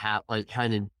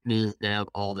trying to do that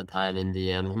all the time in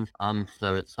DMs. I'm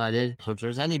so excited. So if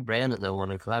there's any brand that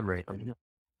want to collaborate,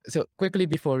 So quickly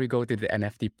before we go to the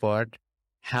NFT part,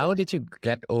 how did you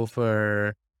get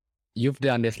over? You've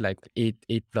done this like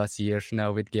 8+ years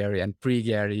now with Gary, and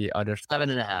pre-Gary, others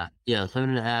 7.5. Yeah,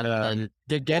 7.5.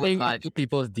 And getting into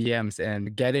people's DMs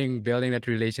and building that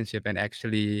relationship and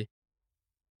actually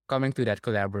coming to that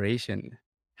collaboration.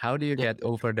 How do you get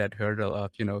over that hurdle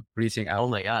of, reaching out? Oh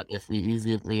my God, it's the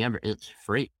easiest thing ever. It's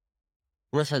free.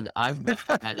 Listen, I wish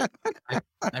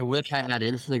I had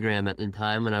Instagram at the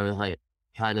time when I was like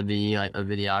trying to be like a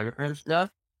videographer and stuff.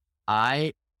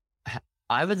 I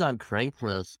was on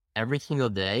Craigslist every single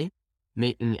day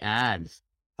making ads,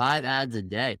 5 ads a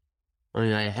day.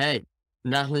 I'm like, hey,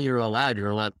 that's what you're allowed.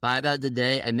 You're allowed 5 ads a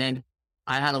day. And then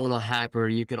I had a little hack where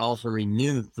you could also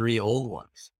renew 3 old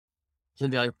ones. So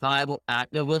it'd be like 5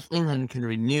 active listings and you can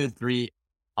renew 3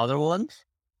 other ones.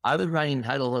 I was writing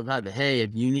titles all the time. Hey, if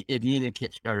you need a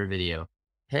Kickstarter video,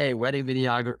 hey, wedding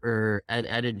videographer and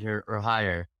editor or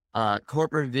hire,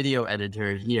 corporate video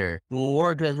editor here. We'll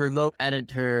work as remote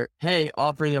editor. Hey,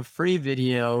 offering a free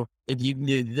video if you can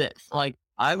do this. Like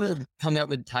I was coming up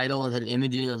with titles and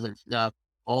images and stuff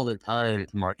all the time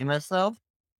to market myself.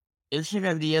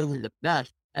 Instagram DMs was the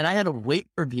best, and I had to wait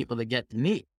for people to get to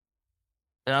me.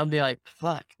 And I'll be like,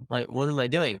 fuck, like, what am I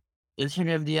doing?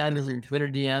 Instagram DMs and Twitter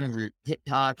DMs and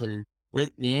TikTok and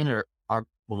LinkedIn are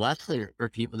blessing for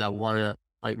people that want to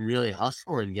like really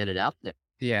hustle and get it out there.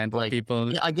 Yeah, and Like,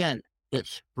 people, again,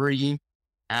 it's free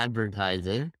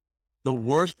advertising. The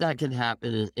worst that can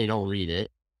happen is they don't read it.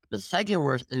 The second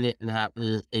worst thing that can happen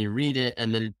is they read it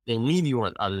and then they leave you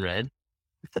on unread.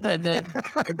 And then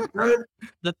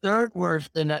the third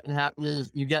worst thing that can happen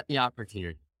is you get the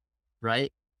opportunity,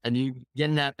 right? And you get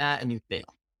in that bat and you fail.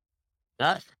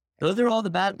 Those are all the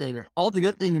bad things. All the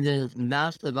good things is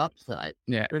massive upside.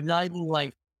 yeah, There's not even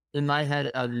like in my head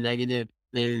a negative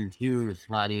thing to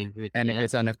sliding into it. and if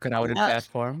it's on a crowded Yes.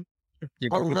 platform, you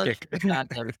Oh, go look, kick.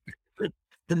 goddamn.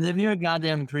 Because if you're a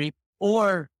goddamn creep,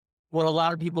 or what a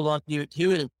lot of people don't do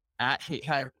too is actually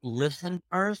try to listen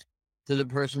first to the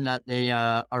person that they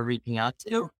are reaching out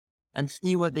to and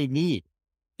see what they need.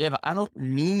 If I don't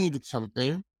need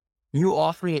something, you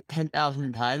offering it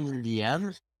 10,000 times in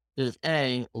DMs is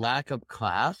A, lack of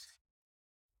class,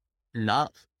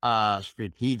 not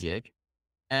strategic,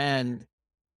 and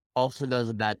also does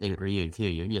a bad thing for you too.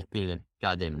 You're just being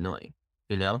goddamn annoying,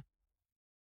 you know?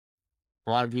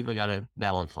 A lot of people gotta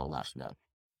balance all that stuff.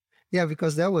 Yeah,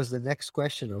 because that was the next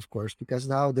question, of course, because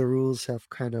now the rules have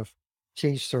kind of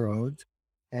changed around.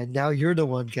 And now you're the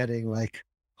one getting like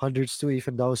hundreds to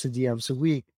even thousands DMs a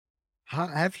week. How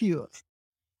have you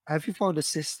found a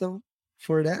system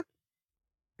for that?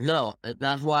 No,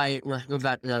 that's why let's go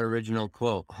back to that original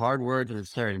quote. Hard work and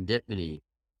serendipity.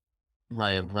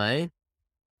 Play and play.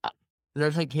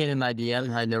 There's a kid in my DMs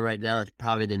I know right now is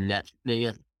probably the next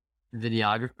biggest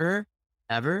videographer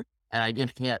ever, and I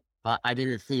just can't. I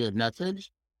didn't see his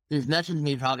message. He's messaged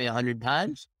me probably 100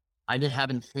 times. I just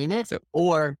haven't seen it, So-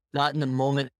 or not in the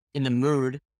moment, in the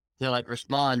mood to like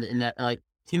respond in that like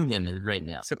to him right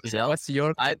now. So, you so know? what's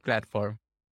your I- kick platform?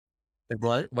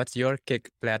 What? What's your kick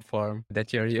platform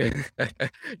that you're using?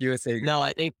 No,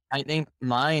 I think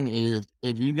mine is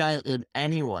if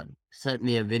anyone sent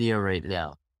me a video right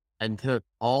now and took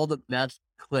all the best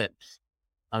clips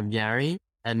of Gary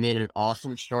and made an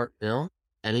awesome short film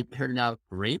and it turned out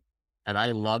great and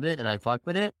I love it and I fuck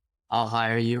with it, I'll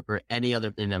hire you for any other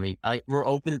thing. I mean, we're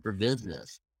open for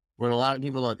business. What a lot of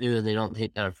people don't do is they don't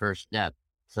take that first step.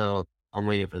 So I'm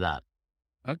waiting for that.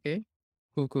 Okay,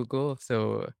 cool.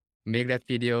 So make that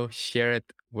video, share it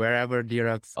wherever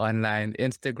DRock's online,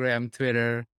 Instagram,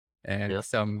 Twitter, and Yeah.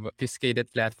 some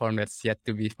obfuscated platform that's yet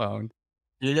to be found.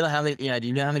 Do you know how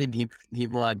many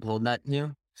people I told that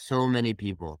to? So many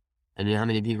people. And you know how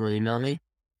many people email me?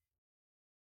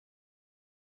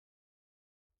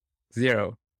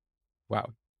 0.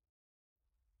 Wow.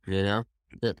 You know?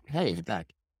 Hey, it's back.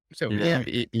 So Yeah.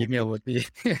 email would be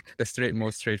the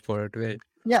most straightforward way.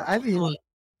 Yeah, I mean,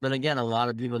 But again, a lot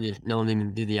of people just don't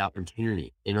even do the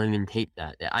opportunity. They don't even take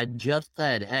that. I just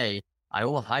said, hey, I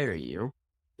will hire you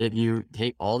if you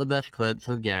take all the best clips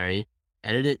of Gary,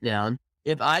 edit it down.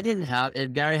 If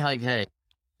Gary like, hey,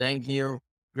 thank you,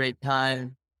 great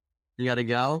time, you gotta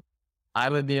go, I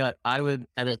would,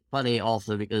 and it's funny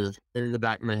also because in the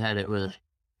back of my head, it was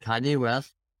Kanye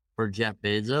West or Jeff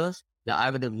Bezos, that I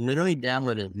would have literally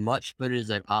downloaded as much footage as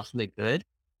I possibly could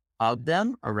of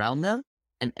them, around them,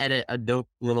 and edit a dope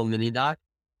little mini doc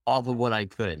off of what I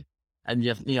could. And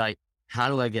just be like, how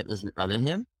do I get this in front of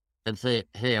him? And say,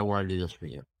 hey, I want to do this for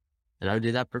you. And I would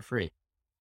do that for free.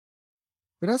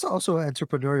 but that's also an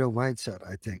entrepreneurial mindset,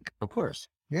 I think. Of course.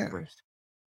 Yeah. Of course.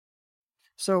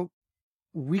 So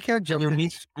we can't jump in.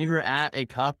 We were at a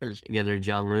conference together,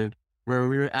 John Luke, where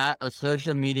we were at a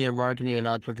social media marketing and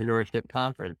entrepreneurship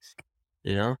conference.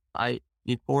 You know,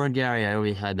 before Gary, I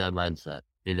always had that mindset,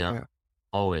 you know, Yeah.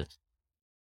 always.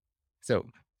 So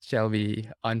shall we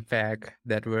unpack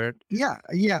that word? Yeah.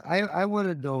 I want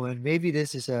to know, and maybe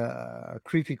this is a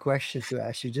creepy question to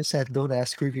ask. You just said don't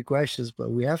ask creepy questions, but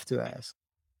we have to ask.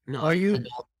 No, Are you- I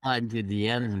don't mind to the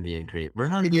end and being great. We're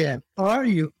not. Yeah. Are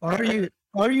you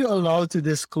allowed to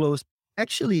disclose?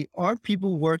 Actually, are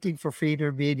people working for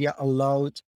VaynerMedia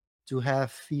allowed to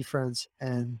have fee friends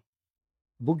and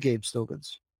book game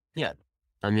tokens? Yeah.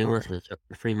 I mean, listen, it's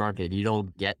a free market. You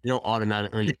don't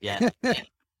automatically get.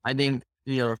 I think,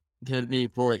 to be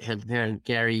fully transparent,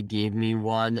 Gary gave me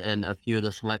one and a few of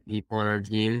the select people on our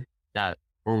team that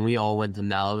when we all went to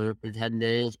Malibu for 10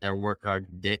 days and worked our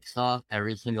dicks off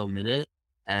every single minute.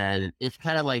 And it's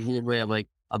kind of like his way of like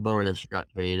a bonus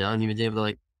structure, you know? And he was able to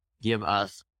like give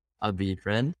us a B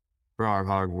friend for our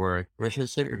hard work, which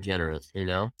is super generous, you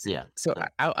know? Yeah. So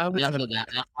I was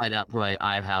That's why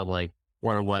I have like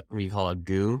one of what we call a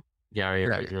goo. Gary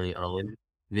right. originally owned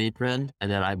V friend,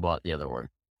 and then I bought the other one.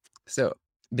 So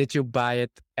did you buy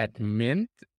it at Mint?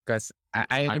 Because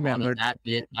I remember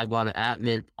I bought it at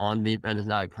Mint on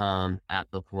VFriends.com at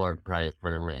the floor price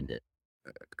when it landed.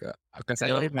 because I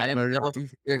remember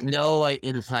There's no like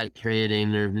inside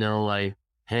trading. There's no like,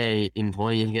 hey,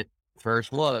 employees get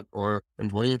first look or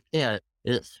employees can't.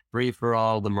 It's free for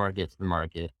all. The market's the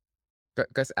market.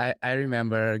 because I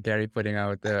remember Gary putting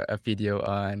out a video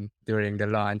on during the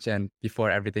launch and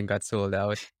before everything got sold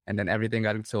out, and then everything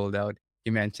got sold out.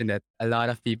 He mentioned that a lot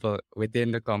of people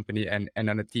within the company and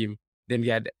on the team didn't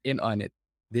get in on it.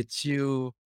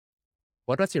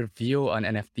 What was your view on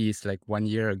NFTs like 1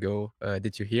 year ago?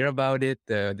 Did you hear about it?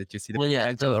 Did you see the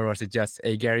potential, or was it just,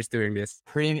 hey, Gary's doing this?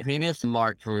 Previous to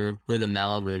March, when we were the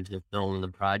Malibu to film the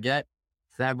project,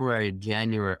 February,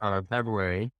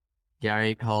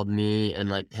 Gary called me and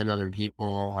like 10 other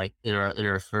people like in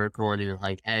our circle, and he was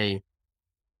like, hey,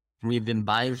 we've been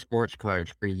buying sports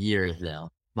cards for years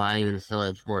now. Buying and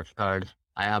selling sports cards.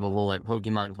 I have a whole like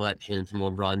Pokemon collection, some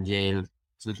LeBron James,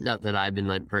 some stuff that I've been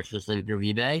like purchasing through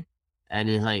eBay. And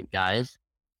he's like, guys,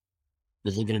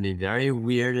 this is gonna be very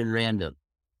weird and random,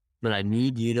 but I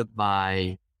need you to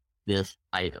buy this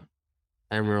item.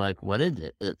 And we're like, what is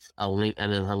it? It's a link,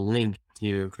 and it's a link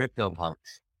to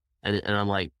CryptoPunks. And I'm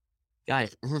like,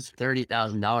 guys, this is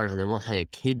 $30,000, and it looks like a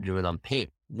kid drew it on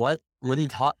paper. What are you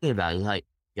talking about? He's like,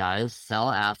 guys, sell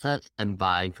assets and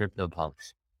buy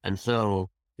CryptoPunks. And so,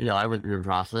 you know, I went through the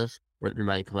process, went through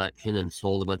my collection and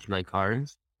sold a bunch of my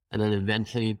cards, and then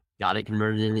eventually got it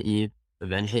converted into ETH,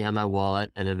 eventually had my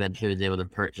wallet, and eventually was able to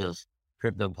purchase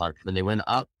CryptoPunks. When they went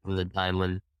up from the time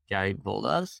when Gary told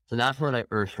us. So that's when I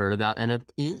first heard about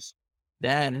NFTs.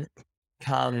 Then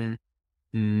come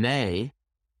March,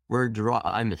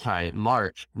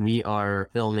 we are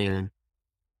filming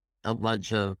I'm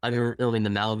filming the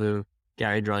Malibu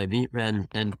Gary drawing beat friend,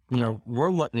 and you know,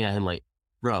 we're looking at him like,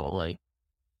 bro, like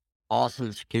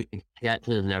awesome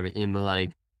sketches and everything, but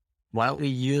like, why don't we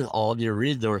use all of your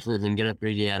resources and get a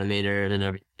 3D animator and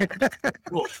everything?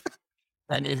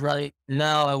 And it's like,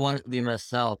 no, I want it to be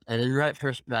myself. And in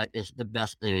retrospect, it's the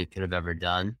best thing he could have ever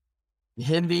done.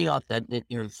 Him being authentic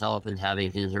to himself and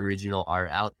having his original art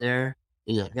out there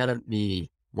is gonna be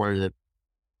one of the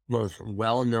most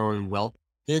well-known,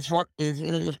 it's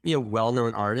gonna just be a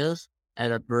well-known artist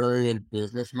and a brilliant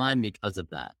business mind because of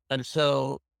that. And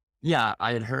so, yeah,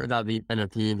 I had heard about the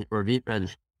NFTs or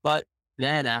VFriends, but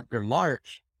then after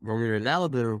March, when we were in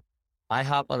Malibu, I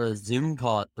hopped on a Zoom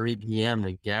call at 3 p.m.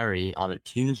 with Gary on a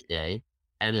Tuesday,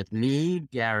 and it's me,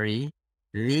 Gary,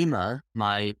 Lima,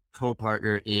 my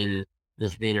co-partner in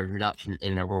this Vayner production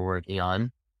thing that we're working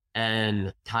on,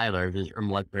 and Tyler, who's from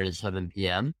 1:30 to 7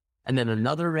 p.m., and then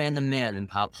another random man and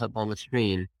pops up on the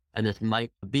screen, and it's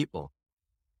Mike Beeple.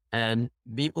 And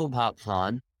Beeple pops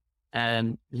on,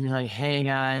 and he's like, hey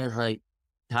guys, like,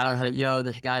 Tyler's like, yo,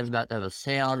 this guy's about to have a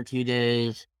sale in 2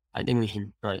 days. I think we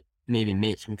should like maybe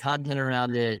make some content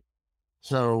around it.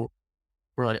 So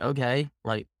we're like, okay,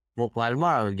 like, we'll fly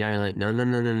tomorrow. And Gary's like, no.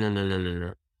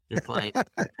 It's like,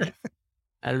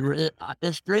 and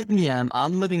it's 3 p.m.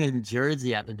 I'm living in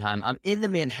Jersey at the time. I'm in the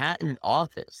Manhattan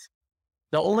office.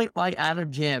 The only flight out of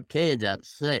JFK is at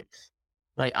 6.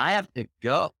 Like, I have to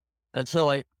go. And so,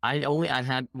 like, I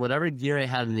had whatever gear I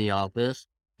had in the office.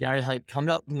 Gary's like, come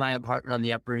up to my apartment on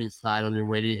the Upper East Side on your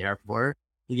way to the airport.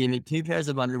 He gave me 2 pairs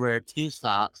of underwear, 2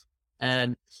 socks,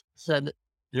 and said,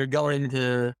 you're going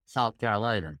to South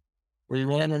Carolina. We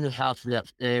went in his house the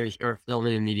next day. We started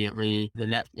filming immediately. The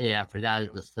next day after that is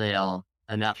the sale.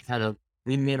 And that's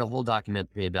we made a whole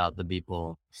documentary about the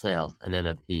Beeple sales and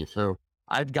NFT. So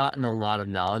I've gotten a lot of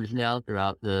knowledge now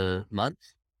throughout the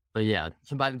months. But yeah,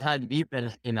 so by the time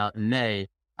Beeple came out in May,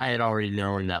 I had already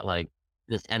known that like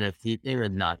this NFT thing was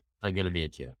not going to be a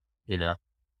joke, you know?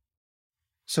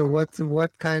 So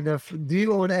what kind of do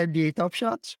you own NBA Top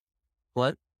Shots?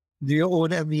 What? Do you own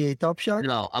NBA Top Shot?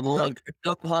 No, I'm on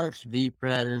CryptoPunks,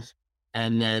 VFriends,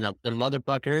 and then the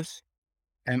motherfuckers,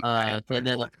 and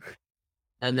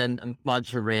then a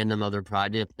bunch of random other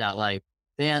projects that like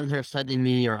fans are sending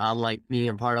me, or I'm like being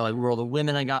a part of like World of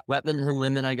Women. I got Weapons for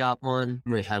Women. I got one,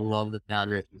 which I love the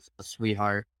founder. She's a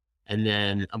sweetheart. And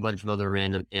then a bunch of other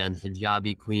random fans,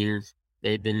 Hijabi Queens.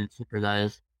 They've been super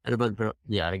nice. and a bunch of,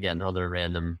 again, other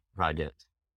random projects.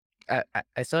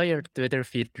 I saw your Twitter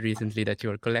feed recently that you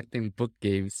were collecting book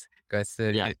games. Because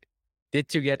Yeah,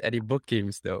 did you get any book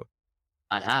games though?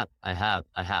 I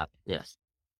have, yes.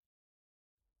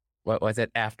 What was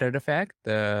it after the fact?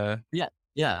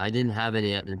 Yeah, I didn't have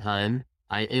any at the time.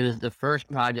 It was the first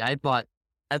project I bought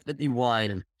Empathy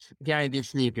Wine, Gary V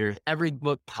sneakers, every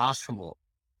book possible.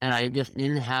 And I just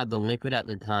didn't have the liquid at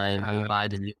the time to buy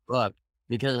the new book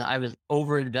because I was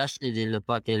over invested in the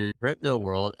fucking crypto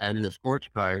world and the sports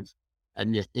cards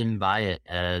and just didn't buy it.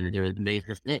 And it was the biggest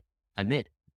mistake I made.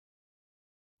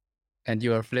 And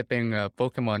you are flipping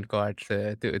Pokemon cards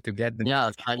to get them. Yeah, I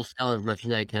was trying to sell as much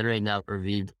as I can right now for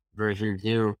version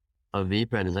 2 of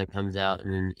VPRED as that comes out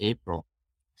in April.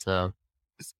 So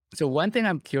So one thing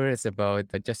I'm curious about,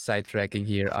 just sidetracking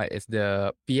here, is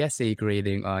the PSA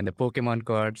grading on the Pokemon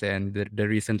cards and the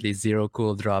recently zero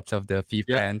cool drops of the FIFA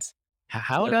yeah, fans.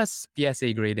 How yeah. does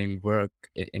PSA grading work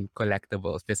in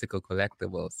collectibles, physical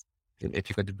collectibles? If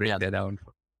you could break Yeah. that down.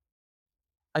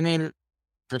 I mean,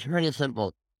 it's pretty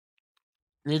simple.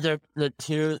 These are the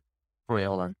two. Wait,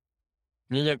 hold on.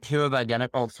 These are two of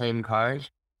identical same cards.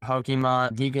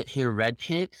 Pokemon, you get two red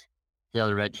sheets. See all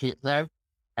the red sheets there?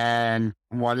 And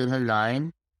one is a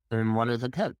 9, and one is a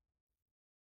 10.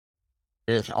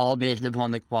 It's all based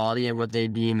upon the quality of what they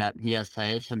deem at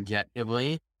PSA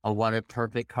subjectively of what a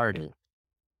perfect card is.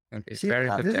 Okay, it's See, very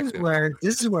Yeah. subjective.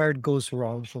 this is where it goes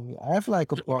wrong for me. I have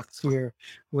like a box here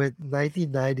with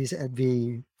 1990s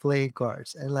NBA playing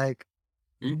cards, and like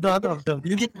none of them,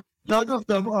 none of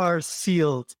them are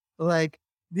sealed. Like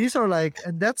these are like,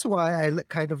 and that's why I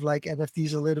kind of like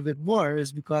NFTs a little bit more,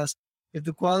 is because if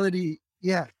the quality,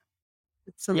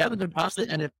 it's a Yeah, little but the bit problem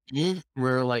with NFTs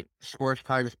were like sports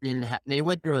cards didn't have, they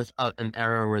went through an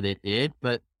era where they did,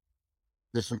 but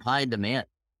the supply and demand.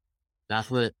 That's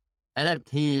what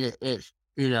NFT is.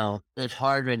 It's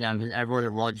hard right now because everyone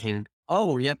is launching.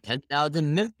 Oh, we have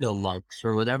 10,000 Mythical monks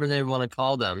or whatever they want to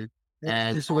call them,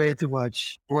 and It's way too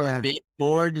much. or Yeah. a big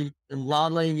board and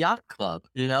Lolly Yacht Club.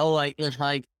 Like it's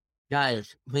like,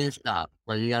 guys, please stop.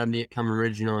 Like you gotta become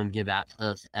original and give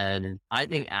access. And I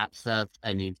think access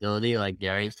and utility, like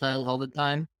Gary says all the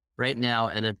time. Right now,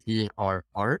 NFTs are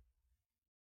art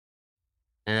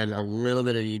and a little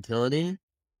bit of utility.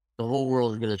 The whole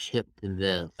world is going to shift to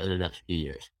this in the next few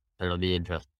years. It'll be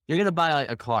interesting. You're going to buy like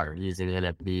a car using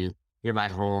NFTs. You're going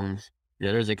to buy homes.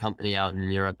 There's a company out in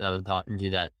Europe that I was talking to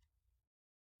that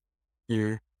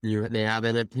they have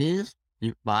NFTs.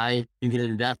 You can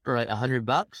invest for like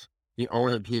 $100. You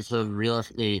own a piece of real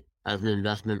estate as an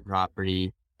investment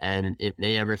property. And if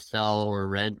they ever sell or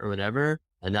rent or whatever,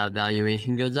 and that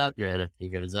valuation goes up, your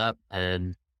NFT goes up,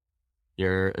 and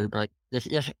you're like,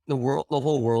 the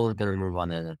whole world is going to move on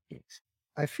to NFTs.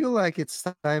 I feel like it's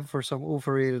time for some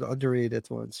overrated, underrated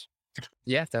ones.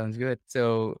 Yeah, sounds good.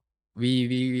 So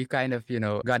we kind of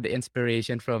got the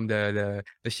inspiration from the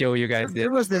show you guys did.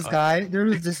 There was this guy on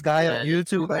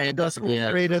YouTube that does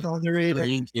overrated, underrated.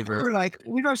 YouTuber. We're like,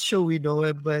 we're not sure we know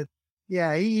him, but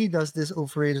yeah, he does this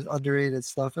overrated, underrated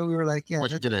stuff, and we were like, yeah,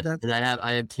 Let's do it. And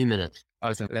I have 2 minutes.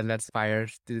 Awesome. Let's fire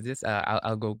to this.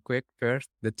 I'll go quick first.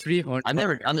 The 3 horn. I've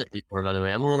never done this before, by the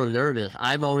way. I'm a little nervous.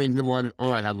 I'm always the one.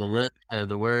 Oh, I have the list. I have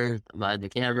the words. I have the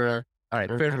camera. All right,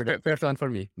 first one for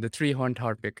me. The 3-horned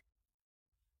harpic.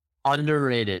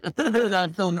 Underrated.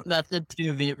 That's the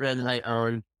 2 VPREDs I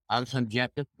own. I'm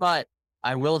subjective, but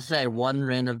I will say one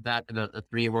random fact about the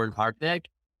 3-horned harpic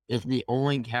is the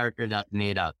only character that's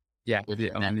made up. Yeah, It's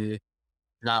the only.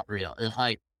 not real. It's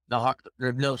like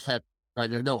there's no set. Like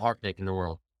there's no harpic in the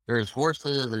world. There's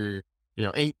horses and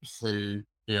apes and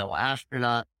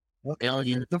astronaut.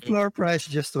 Aliens. The floor price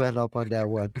just went up on that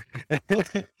one.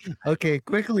 Okay,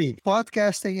 quickly.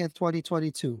 Podcasting in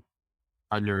 2022.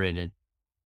 Underrated.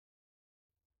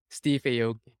 Steve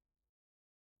Aoki.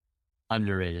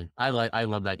 Underrated. I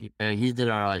love that. He did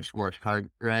our like sports card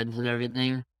threads and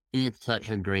everything. He's such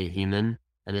a great human,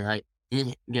 and it's like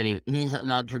he's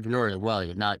an entrepreneur as well.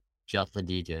 He's not just a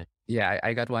DJ. Yeah,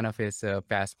 I got one of his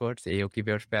passports, Aoki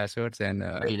Bears passports, and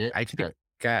I think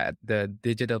got the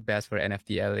digital pass for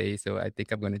NFT LA. So I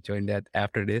think I'm gonna join that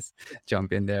after this.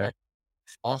 Jump in there.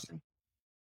 Awesome.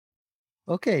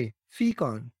 Okay,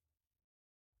 Fecon.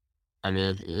 I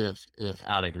mean, it's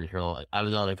out of control. I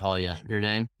was on a call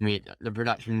yesterday. The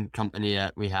production company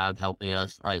that we have helping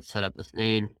us set up the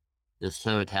stage is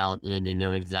so talented. They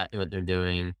know exactly what they're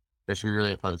doing. There's some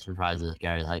really fun surprises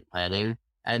Gary's planning.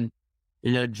 And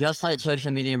just like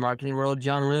social media marketing world,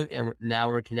 John Luke, and now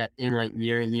we're connecting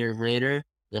years and years later.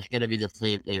 It's gonna be the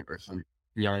same thing for some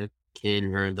kids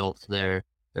or adults there.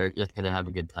 They're just gonna have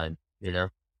a good time.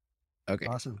 Okay.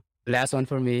 Awesome. Last one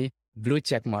for me, blue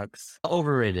check marks.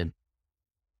 Overrated.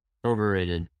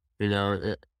 Overrated. You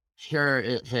know, sure,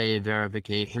 it's a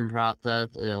verification process.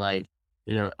 And like,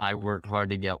 I worked hard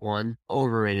to get one.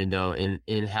 Overrated though,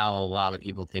 in how a lot of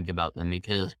people think about them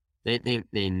because they think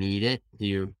they need it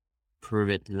to prove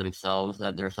it to themselves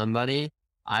that they're somebody.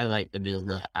 I like the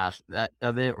business aspect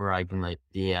of it where I can like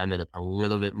DM it a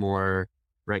little bit more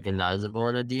recognizable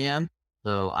in a DM.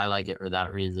 So I like it for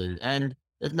that reason. And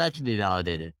it's nice to be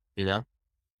validated, you know?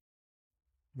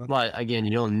 Okay. But again,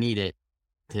 you don't need it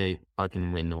to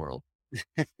fucking win the world.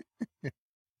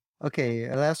 Okay,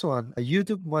 last one.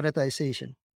 YouTube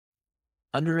monetization.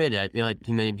 Underrated. I feel like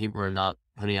too many people are not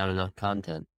putting out enough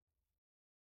content.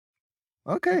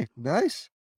 Okay, nice.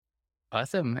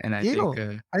 Awesome. And I Diego,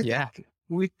 think, I yeah, think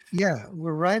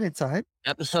we're right in time.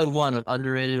 Episode 1 of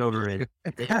Underrated, Overrated.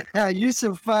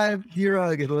 Yusuf 5,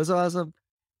 DRock, it was awesome.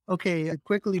 Okay,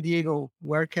 quickly, Diego,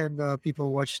 where can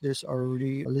people watch this or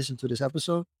listen to this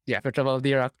episode? yeah, first of all,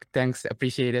 DRock, thanks.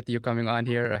 Appreciate it. You coming on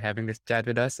here or having this chat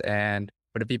with us. And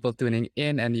for the people tuning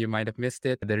in and you might have missed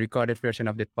it, the recorded version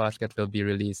of this podcast will be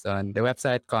released on the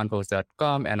website,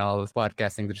 confoes.com, and all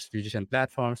podcasting distribution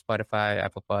platforms, Spotify,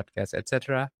 Apple Podcasts,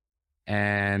 etc.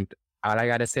 And all I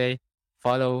gotta say,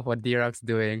 follow what DRock's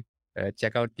doing.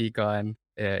 Check out Deacon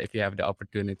if you have the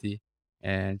opportunity.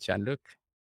 And Jean-Luc.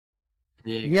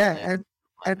 Yeah,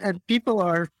 and people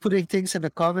are putting things in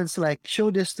the comments like, show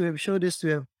this to him, show this to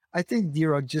him. I think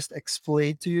DRock just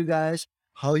explained to you guys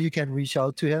how you can reach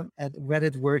out to him and when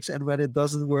it works and when it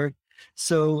doesn't work.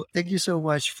 So thank you so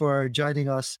much for joining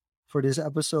us for this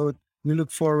episode. We look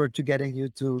forward to getting you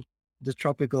to the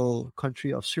tropical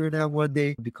country of Suriname one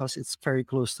day because it's very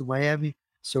close to Miami.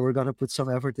 So we're gonna put some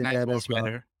effort in Nice that warm as well.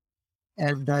 weather.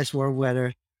 And nice warm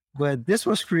weather. But this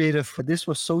was creative. This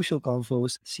was Social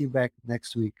Confoes. See you back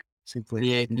next week. Same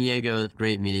place. Diego,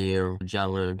 great meeting you.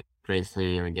 John, great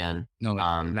seeing you again. No,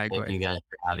 Thank likewise. you guys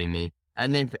for having me.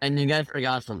 And you guys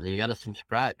forgot something. You gotta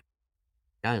subscribe.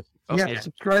 Guys. Yeah,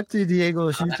 subscribe to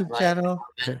Diego's YouTube like, channel.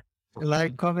 comment.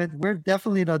 Like, comment. We're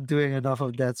definitely not doing enough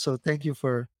of that. So thank you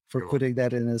for putting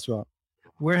that in as well.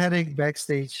 We're heading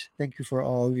backstage. Thank you for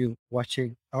all of you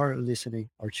watching or listening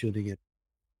or tuning in.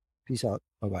 Peace out.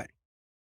 Bye-bye.